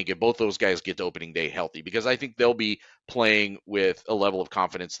 I think, if both those guys get to opening day healthy, because I think they'll be playing with a level of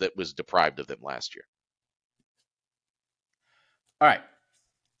confidence that was deprived of them last year. All right.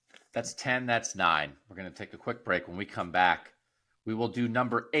 That's 10. That's 9. We're going to take a quick break. When we come back, we will do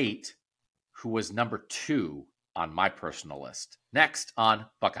number 8, who was number 2 on my personal list. Next on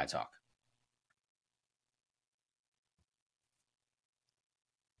Buckeye Talk.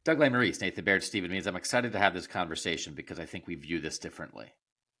 Doug Lesmerises, Nathan Baird, Stephen Means. I'm excited to have this conversation because I think we view this differently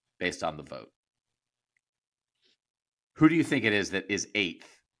based on the vote. Who do you think it is that is 8th,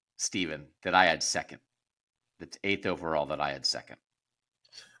 Stephen, that I had 2nd? That's 8th overall that I had 2nd.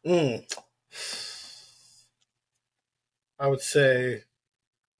 I would say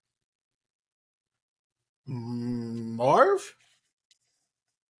Marv?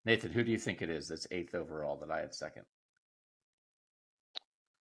 Nathan, who do you think it is that's 8th overall that I had 2nd?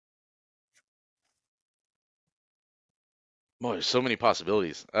 Boy, there's so many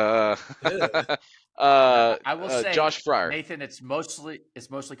possibilities. I will say, Josh Fryer. Nathan, it's mostly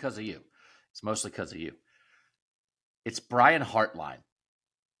because of you. It's mostly because of you. It's Brian Hartline.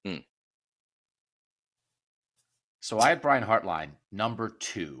 So I had Brian Hartline number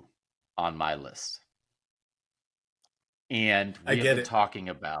 2 on my list. And we have been talking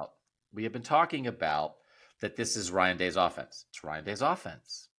about that this is Ryan Day's offense. It's Ryan Day's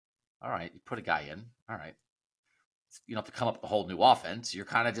offense. All right, you put a guy in. All right. You don't have to come up with a whole new offense. You're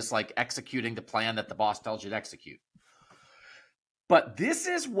kind of just like executing the plan that the boss tells you to execute. But this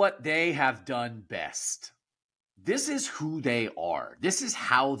is what they have done best. This is who they are. This is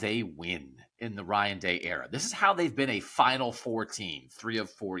how they win in the Ryan Day era. This is how they've been a Final Four team 3 of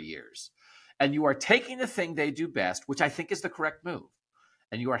 4 years. And you are taking the thing they do best, which I think is the correct move,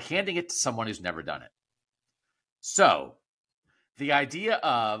 and you are handing it to someone who's never done it. So the idea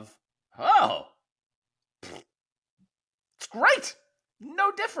of, it's great.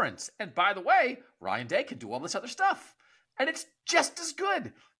 No difference. And by the way, Ryan Day can do all this other stuff. And it's just as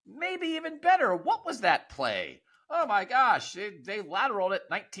good. Maybe even better. What was that play? Oh my gosh. They lateraled it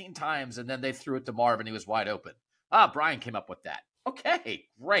 19 times and then they threw it to Marv and he was wide open. Brian came up with that. Okay,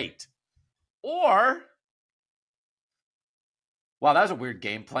 great. Or, wow, that was a weird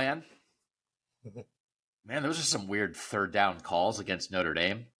game plan. Man, those are some weird third down calls against Notre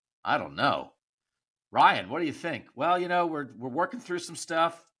Dame. I don't know. Ryan, what do you think? Well, we're working through some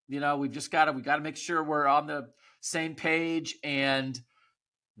stuff. We've just got to make sure we're on the same page. And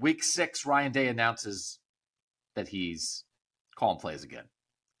week 6, Ryan Day announces that he's calling plays again.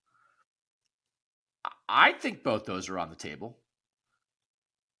 I think both those are on the table.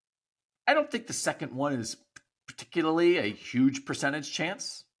 I don't think the second one is particularly a huge percentage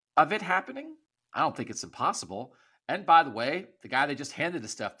chance of it happening. I don't think it's impossible. And by the way, the guy they just handed the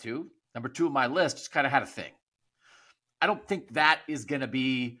stuff to, number 2 on my list, just kind of had a thing. I don't think that is going to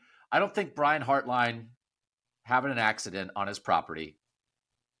be – I don't think Brian Hartline having an accident on his property,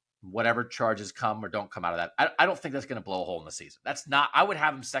 whatever charges come or don't come out of that, I don't think that's going to blow a hole in the season. That's not – I would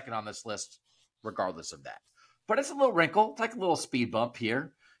have him second on this list regardless of that. But it's a little wrinkle. It's like a little speed bump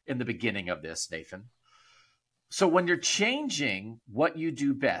here in the beginning of this, Nathan. So when you're changing what you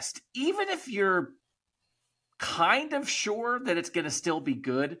do best, even if you're kind of sure that it's going to still be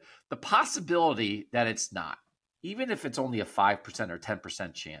good, the possibility that it's not, even if it's only a 5% or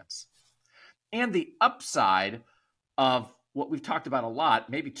 10% chance, and the upside of what we've talked about a lot,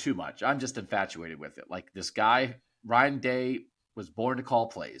 maybe too much. I'm just infatuated with it. Like this guy, Ryan Day, was born to call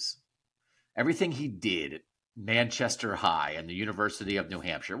plays. Everything he did at Manchester High and the University of New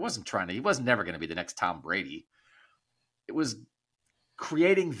Hampshire he wasn't never going to be the next Tom Brady. It was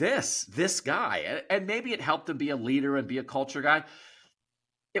creating this guy. And maybe it helped him be a leader and be a culture guy.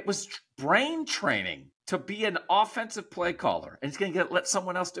 It was brain training to be an offensive play caller. And he's going to let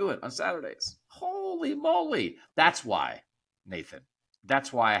someone else do it on Saturdays. Holy moly. That's why, Nathan.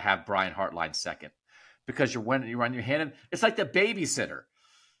 That's why I have Brian Hartline second. Because you run your hand in. It's like the babysitter.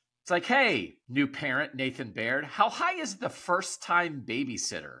 It's like, hey, new parent, Nathan Baird, how high is the first-time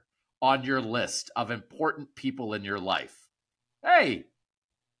babysitter on your list of important people in your life? Hey,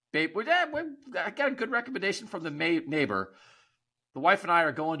 babe, I got a good recommendation from the neighbor. The wife and I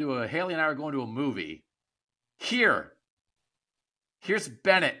are going to Haley and I are going to a movie. Here's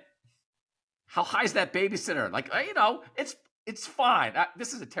Bennett. How high is that babysitter? Like, it's fine.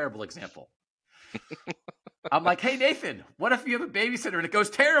 This is a terrible example. I'm like, hey, Nathan, what if you have a babysitter and it goes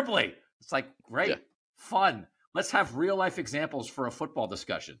terribly? It's like, great, fun. Let's have real life examples for a football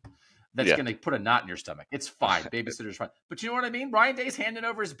discussion that's going to put a knot in your stomach. It's fine. Babysitter's fine. But you know what I mean? Ryan Day's handing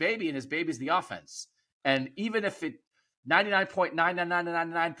over his baby, and his baby's the offense. And even if it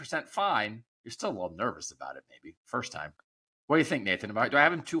 99.9999% fine, you're still a little nervous about it maybe first time. What do you think, Nathan? Do I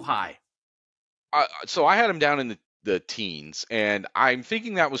have him too high? So I had him down in the teens, and I'm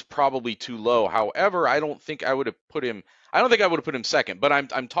thinking that was probably too low. However, I don't think I would have put him second, but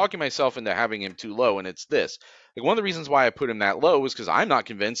I'm talking myself into having him too low, and it's this. Like, one of the reasons why I put him that low is because I'm not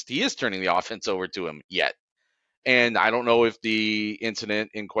convinced he is turning the offense over to him yet. And I don't know if the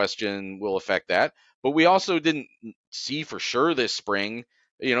incident in question will affect that. But we also didn't see for sure this spring.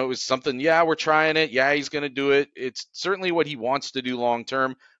 You know, it was something, we're trying it. Yeah, he's going to do it. It's certainly what he wants to do long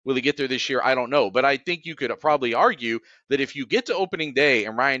term. Will he get there this year? I don't know. But I think you could probably argue that if you get to opening day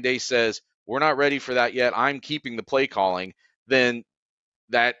and Ryan Day says, we're not ready for that yet, I'm keeping the play calling, then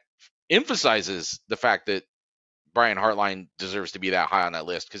that emphasizes the fact that Brian Hartline deserves to be that high on that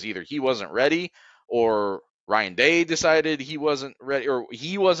list, because either he wasn't ready or Ryan Day decided he wasn't ready, or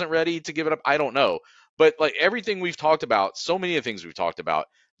he wasn't ready to give it up. I don't know. But like everything we've talked about, so many of the things we've talked about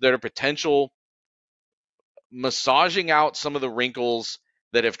that are potential massaging out some of the wrinkles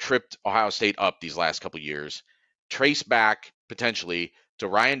that have tripped Ohio State up these last couple of years, trace back potentially to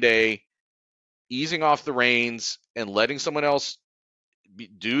Ryan Day easing off the reins and letting someone else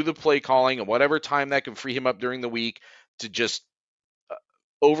do the play calling and whatever time that can free him up during the week to just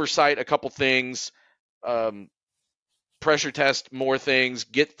oversight a couple things, pressure test more things,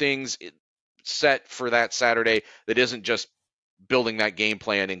 get things set for that Saturday that isn't just building that game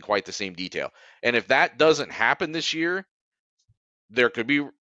plan in quite the same detail. And if that doesn't happen this year, there could be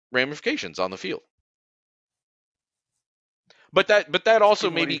ramifications on the field. But that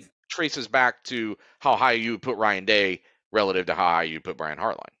also maybe traces back to how high you would put Ryan Day relative to how high you put Brian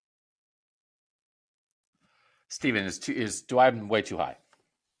Hartline. Steven, do I have him way too high?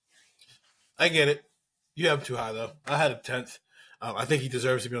 I get it. You have him too high, though. I had him 10th. I think he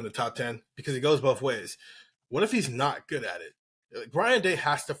deserves to be on the top 10 because it goes both ways. What if he's not good at it? Like, Ryan Day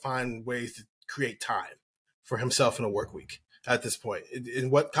has to find ways to create time for himself in a work week at this point.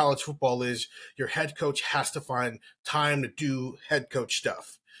 In what college football is, your head coach has to find time to do head coach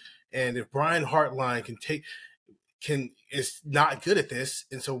stuff. And if Brian Hartline is not good at this,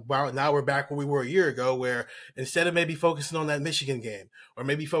 and so now we're back where we were a year ago, where instead of maybe focusing on that Michigan game, or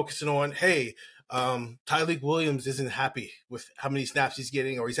maybe focusing on, hey, Tyleik Williams isn't happy with how many snaps he's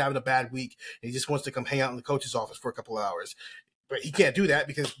getting, or he's having a bad week, and he just wants to come hang out in the coach's office for a couple of hours. But he can't do that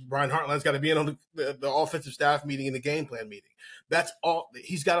because Brian Hartline's got to be in on the offensive staff meeting and the game plan meeting. That's all.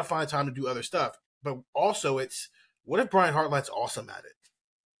 He's got to find time to do other stuff. But also, it's what if Brian Hartline's awesome at it?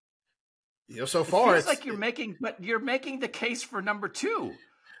 You know, so far it's like you're making the case for number 2.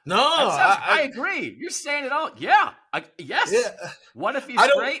 No, I agree. You're saying it all. Yeah. Yes. Yeah. What if he's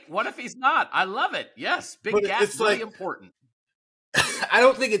great? What if he's not? I love it. Yes. Big gap. It's really important. I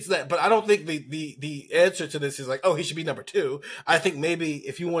don't think it's that, but I don't think the answer to this is like, oh, he should be number 2. I think maybe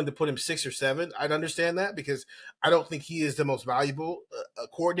if you wanted to put him 6 or 7, I'd understand that, because I don't think he is the most valuable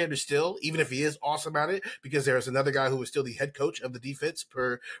coordinator still, even if he is awesome at it, because there's another guy who is still the head coach of the defense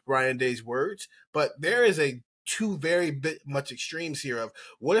per Ryan Day's words. But there is two very much extremes here of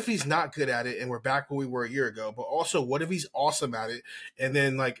what if he's not good at it and we're back where we were a year ago, but also what if he's awesome at it and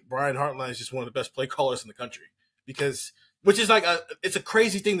then like Brian Hartline is just one of the best play callers in the country, because which is like it's a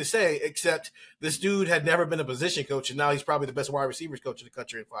crazy thing to say, except this dude had never been a position coach, and now he's probably the best wide receivers coach in the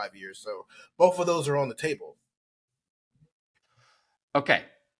country in 5 years. So both of those are on the table. Okay.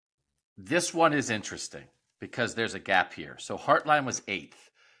 This one is interesting because there's a gap here. So Hartline was 8th.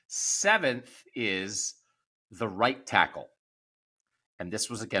 7th is the right tackle. And this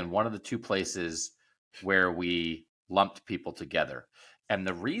was, again, one of the 2 places where we lumped people together. And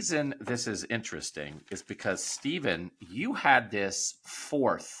the reason this is interesting is because, Steven, you had this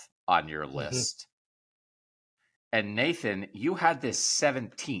 4th on your list. And Nathan, you had this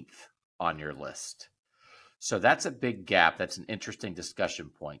 17th on your list. So that's a big gap. That's an interesting discussion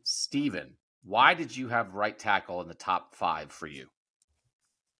point. Steven, why did you have right tackle in the top 5 for you?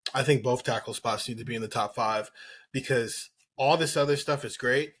 I think both tackle spots need to be in the top 5 because all this other stuff is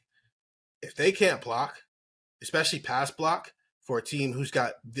great. If they can't block, especially pass block, for a team who's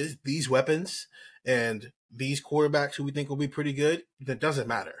got these weapons and these quarterbacks who we think will be pretty good, that doesn't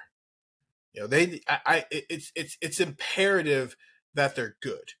matter. You know, it's imperative that they're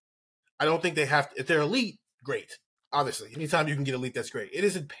good. I don't think they have to. If they're elite, great. Obviously, anytime you can get elite, that's great. It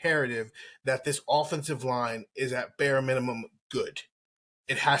is imperative that this offensive line is at bare minimum good.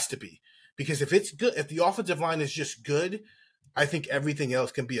 It has to be, because if it's good, if the offensive line is just good, I think everything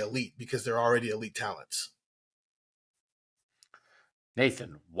else can be elite because they're already elite talents.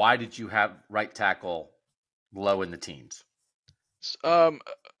 Nathan, why did you have right tackle low in the teens? A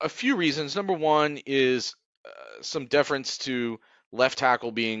few reasons. Number one is some deference to left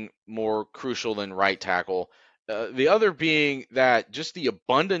tackle being more crucial than right tackle. The other being that just the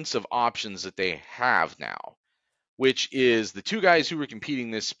abundance of options that they have now, which is the two guys who were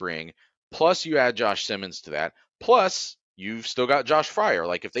competing this spring, plus you add Josh Simmons to that, plus you've still got Josh Fryer.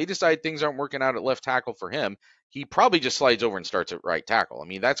 Like if they decide things aren't working out at left tackle for him, he probably just slides over and starts at right tackle. I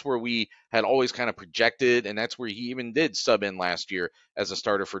mean, that's where we had always kind of projected, and that's where he even did sub in last year as a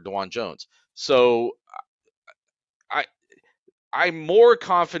starter for DeJuan Jones. So I I'm more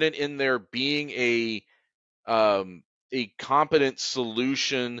confident in there being a competent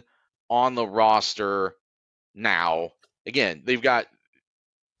solution on the roster now. Again, they've got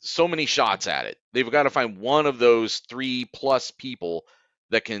so many shots at it. They've got to find one of those 3+ people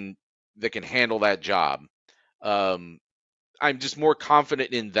that can handle that job. I'm just more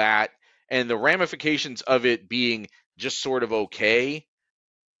confident in that, and the ramifications of it being just sort of okay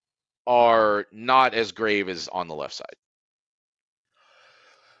are not as grave as on the left side.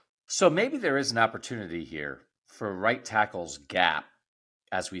 So maybe there is an opportunity here for right tackle's gap,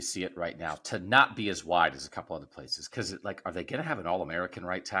 as we see it right now, to not be as wide as a couple other places. Because, are they going to have an All-American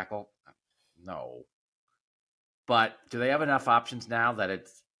right tackle? No. But do they have enough options now that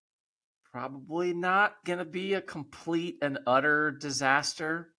it's probably not going to be a complete and utter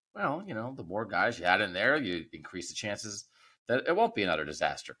disaster? Well, the more guys you add in there, you increase the chances that it won't be an utter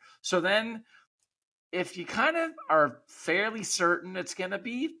disaster. So then, if you kind of are fairly certain it's going to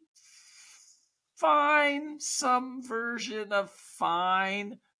be fine, some version of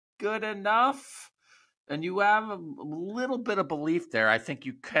fine, good enough, and you have a little bit of belief there, I think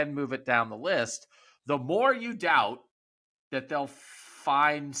you can move it down the list. The more you doubt that they'll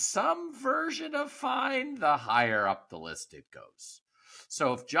find some version of fine, the higher up the list it goes.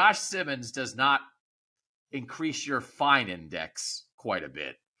 So if Josh Simmons does not increase your fine index quite a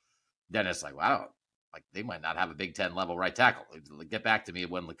bit, then it's like, wow, like they might not have a Big Ten level right tackle. Get back to me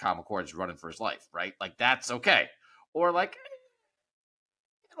when LeCom McCord's running for his life, right? Like that's okay. Or like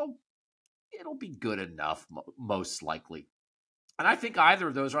it'll be good enough, most likely. And I think either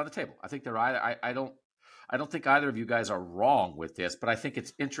of those are on the table. I think they're either. I don't think either of you guys are wrong with this, but I think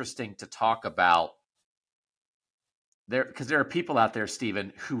it's interesting to talk about there because there are people out there,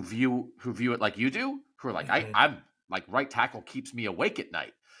 Stephen, who view it like you do, who are like, I'm like right tackle keeps me awake at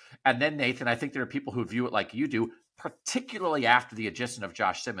night. And then Nathan, I think there are people who view it like you do, particularly after the addition of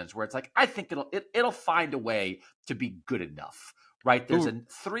Josh Simmons, where it's like, I think it'll find a way to be good enough, right? There's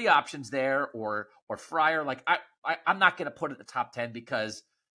three options there, or Fryer. Like I'm not going to put it in the top 10 because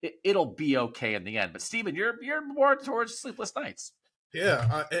it'll be okay in the end. But Steven, you're more towards sleepless nights.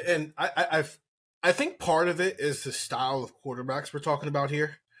 Yeah, and I think part of it is the style of quarterbacks we're talking about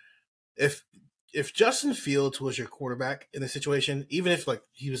here. If Justin Fields was your quarterback in the situation, even if like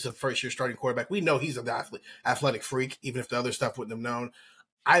he was the first year starting quarterback, we know he's an athletic freak, even if the other stuff wouldn't have known.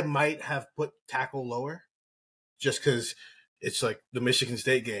 I might have put tackle lower just because it's like the Michigan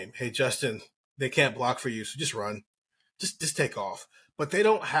State game. Hey, Justin, they can't block for you, so just run. Just take off. But they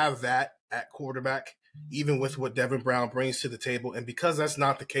don't have that at quarterback, even with what Devin Brown brings to the table. And because that's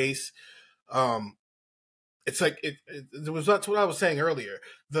not the case, it's like it was that's what I was saying earlier.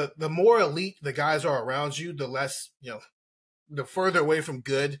 The more elite the guys are around you, the less, the further away from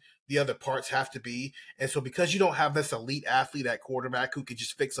good the other parts have to be. And so because you don't have this elite athlete at quarterback who could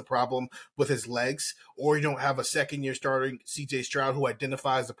just fix a problem with his legs, or you don't have a second-year starting CJ Stroud who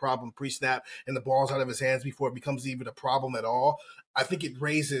identifies the problem pre-snap and the ball's out of his hands before it becomes even a problem at all, I think it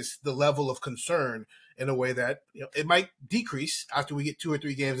raises the level of concern in a way that it might decrease after we get 2 or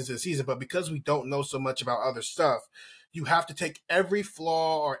 3 games into the season. But because we don't know so much about other stuff, you have to take every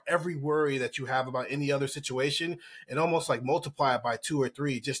flaw or every worry that you have about any other situation and almost like multiply it by 2 or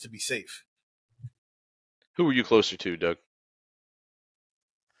 3 just to be safe. Who were you closer to, Doug?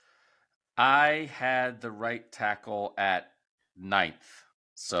 I had the right tackle at 9th.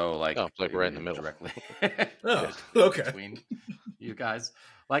 So like right in the middle. Directly. Okay. Between you guys.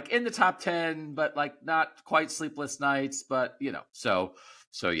 Like in the top 10, but like not quite sleepless nights, but So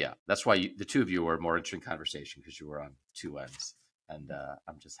yeah, that's why the two of you were a more interesting conversation because you were on two ends, and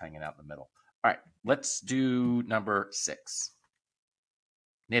I'm just hanging out in the middle. All right, let's do number 6.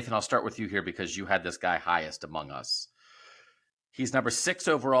 Nathan, I'll start with you here because you had this guy highest among us. He's number 6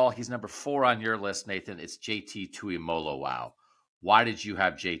 overall. He's number 4 on your list, Nathan. It's JT Tuimoloau. Why did you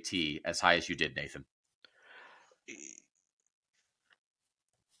have JT as high as you did, Nathan?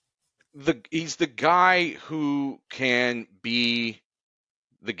 he's the guy who can be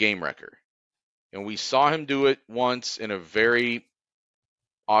the game wrecker. And we saw him do it once in a very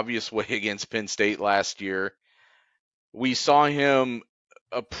obvious way against Penn State last year. We saw him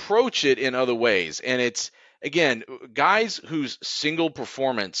approach it in other ways. And it's, again, guys whose single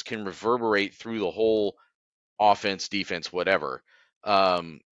performance can reverberate through the whole offense, defense, whatever.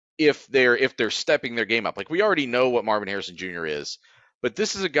 If they're stepping their game up. Like, we already know what Marvin Harrison Jr. is, but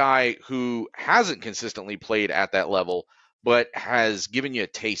this is a guy who hasn't consistently played at that level, but has given you a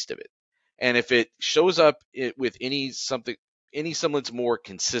taste of it. And if it shows up with any semblance more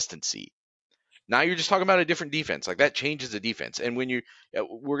consistency, now you're just talking about a different defense. Like, that changes the defense. And when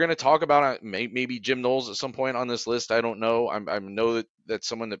we're going to talk about maybe Jim Knowles at some point on this list. I don't know. I know that that's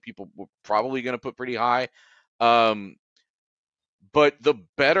someone that people were probably going to put pretty high. But the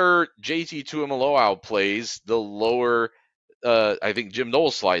better JT Tuimoloau plays, the lower I think Jim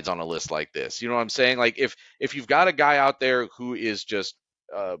Knowles slides on a list like this. You know what I'm saying? Like, if you've got a guy out there who is just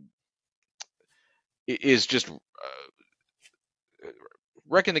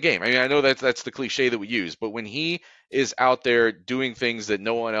wrecking the game. I mean, I know that's the cliche that we use, but when he is out there doing things that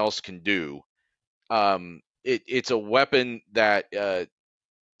no one else can do, it's a weapon that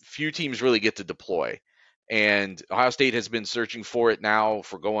few teams really get to deploy. And Ohio State has been searching for it now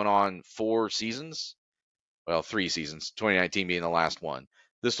for going on 4 seasons. Well, 3 seasons, 2019 being the last one.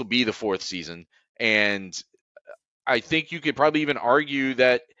 This will be the 4th season. And I think you could probably even argue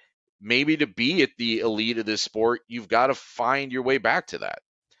that maybe to be at the elite of this sport, you've got to find your way back to that.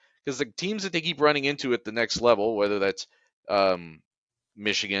 Because the teams that they keep running into at the next level, whether that's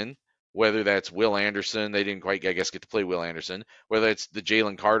Michigan, whether that's Will Anderson, they didn't quite, I guess, get to play Will Anderson, whether it's the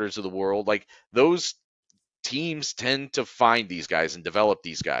Jalen Carters of the world, like, those teams tend to find these guys and develop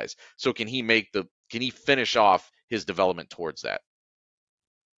these guys. So can he finish off his development towards that?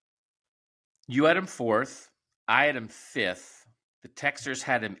 You had him 4th. I had him 5th. The Texers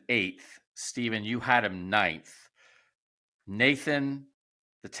had him 8th. Steven, you had him 9th. Nathan,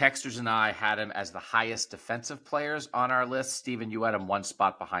 the Texters and I had him as the highest defensive players on our list. Steven, you had him 1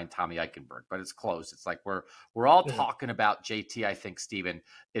 spot behind Tommy Eichenberg, but it's close. It's like we're all talking about JT, I think, Steven,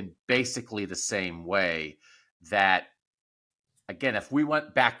 in basically the same way. That, again, if we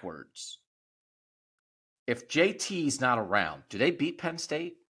went backwards, if JT's not around, do they beat Penn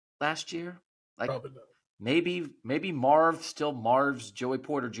State last year? Like, probably not. Maybe Marv's Joey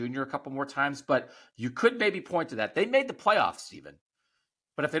Porter Jr. a couple more times, but you could maybe point to that. They made the playoffs, Steven.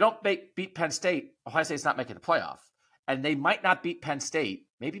 But if they don't beat Penn State, Ohio State's not making the playoff. And they might not beat Penn State.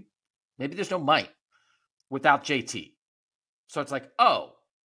 Maybe there's no might without JT. So it's like, oh,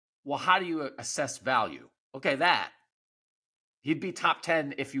 well, how do you assess value? Okay, he'd be top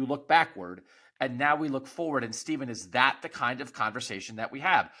 10 if you look backward. And now we look forward. And Steven, is that the kind of conversation that we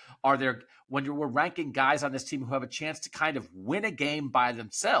have? When we're ranking guys on this team who have a chance to kind of win a game by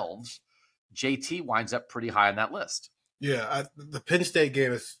themselves, JT winds up pretty high on that list. Yeah, the Penn State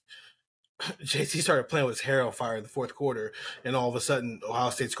game is JT started playing with his hair on fire in the 4th quarter, and all of a sudden Ohio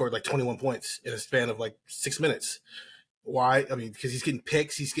State scored like 21 points in a span of like 6 minutes. Why? I mean, because he's getting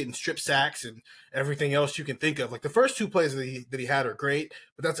picks, he's getting strip sacks, and everything else you can think of. Like, the first 2 plays that he had are great,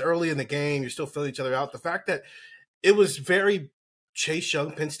 but that's early in the game. You're still filling each other out. The fact that it was very Chase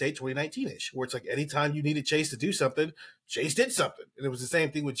Young, Penn State 2019-ish, where it's like anytime you needed Chase to do something, Chase did something. And it was the same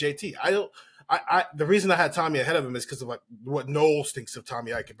thing with JT. The reason I had Tommy ahead of him is because of like what Knowles thinks of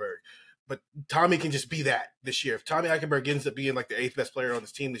Tommy Eichenberg. But Tommy can just be that this year. If Tommy Eichenberg ends up being like the 8th best player on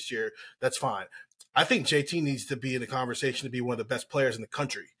this team this year, that's fine. I think JT needs to be in the conversation to be one of the best players in the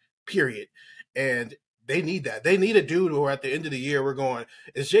country, period. And they need that. They need a dude who at the end of the year we're going,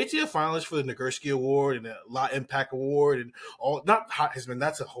 is JT a finalist for the Nagurski Award and the Lot Impact Award and all? Not Heisman,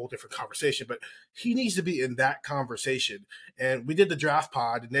 that's a whole different conversation, but he needs to be in that conversation. And we did the draft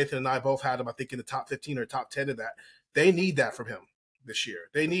pod, and Nathan and I both had him, I think, in the top 15 or top 10 of that. They need that from him this year.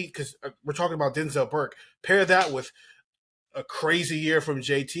 They need, because we're talking about Denzel Burke. Pair that with a crazy year from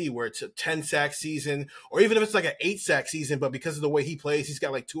JT where it's a 10-sack season, or even if it's like an 8-sack season, but because of the way he plays, he's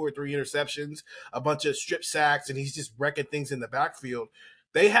got like 2 or 3 interceptions, a bunch of strip sacks, and he's just wrecking things in the backfield.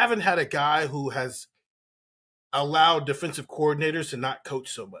 They haven't had a guy who has allowed defensive coordinators to not coach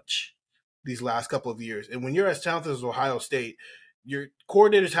so much these last couple of years. And when you're as talented as Ohio State, your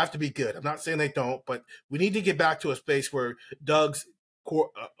coordinators have to be good. I'm not saying they don't, but we need to get back to a space where Doug's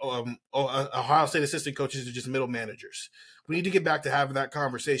Ohio State assistant coaches are just middle managers. We need to get back to having that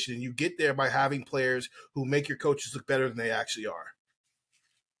conversation, and you get there by having players who make your coaches look better than they actually are.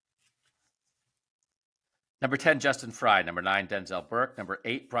 Number 10, Justin Fry. Number 9, Denzel Burke. Number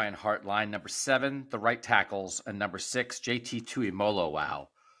 8, Brian Hartline. Number 7, the right tackles. And number 6, JT Tuimoloau.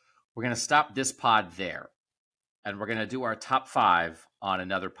 We're going to stop this pod there. And we're going to do our top 5 on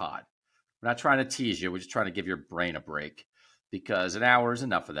another pod. We're not trying to tease you. We're just trying to give your brain a break, because an hour is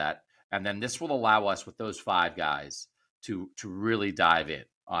enough of that. And then this will allow us, with those 5 guys, to really dive in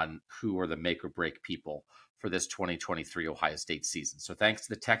on who are the make or break people for this 2023 Ohio State season. So thanks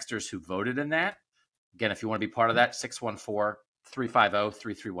to the texters who voted in that. Again, if you want to be part of that,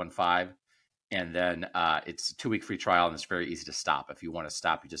 614-350-3315. And then it's a 2-week free trial, and it's very easy to stop. If you want to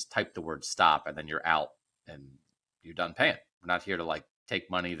stop, you just type the word stop, and then you're out and you're done paying. We're not here to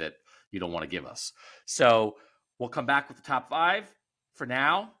take money that you don't want to give us. So we'll come back with the top 5. For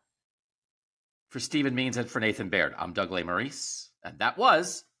now, for Stephen Means and for Nathan Baird, I'm Doug Lesmerises, and that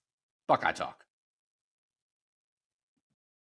was Buckeye Talk.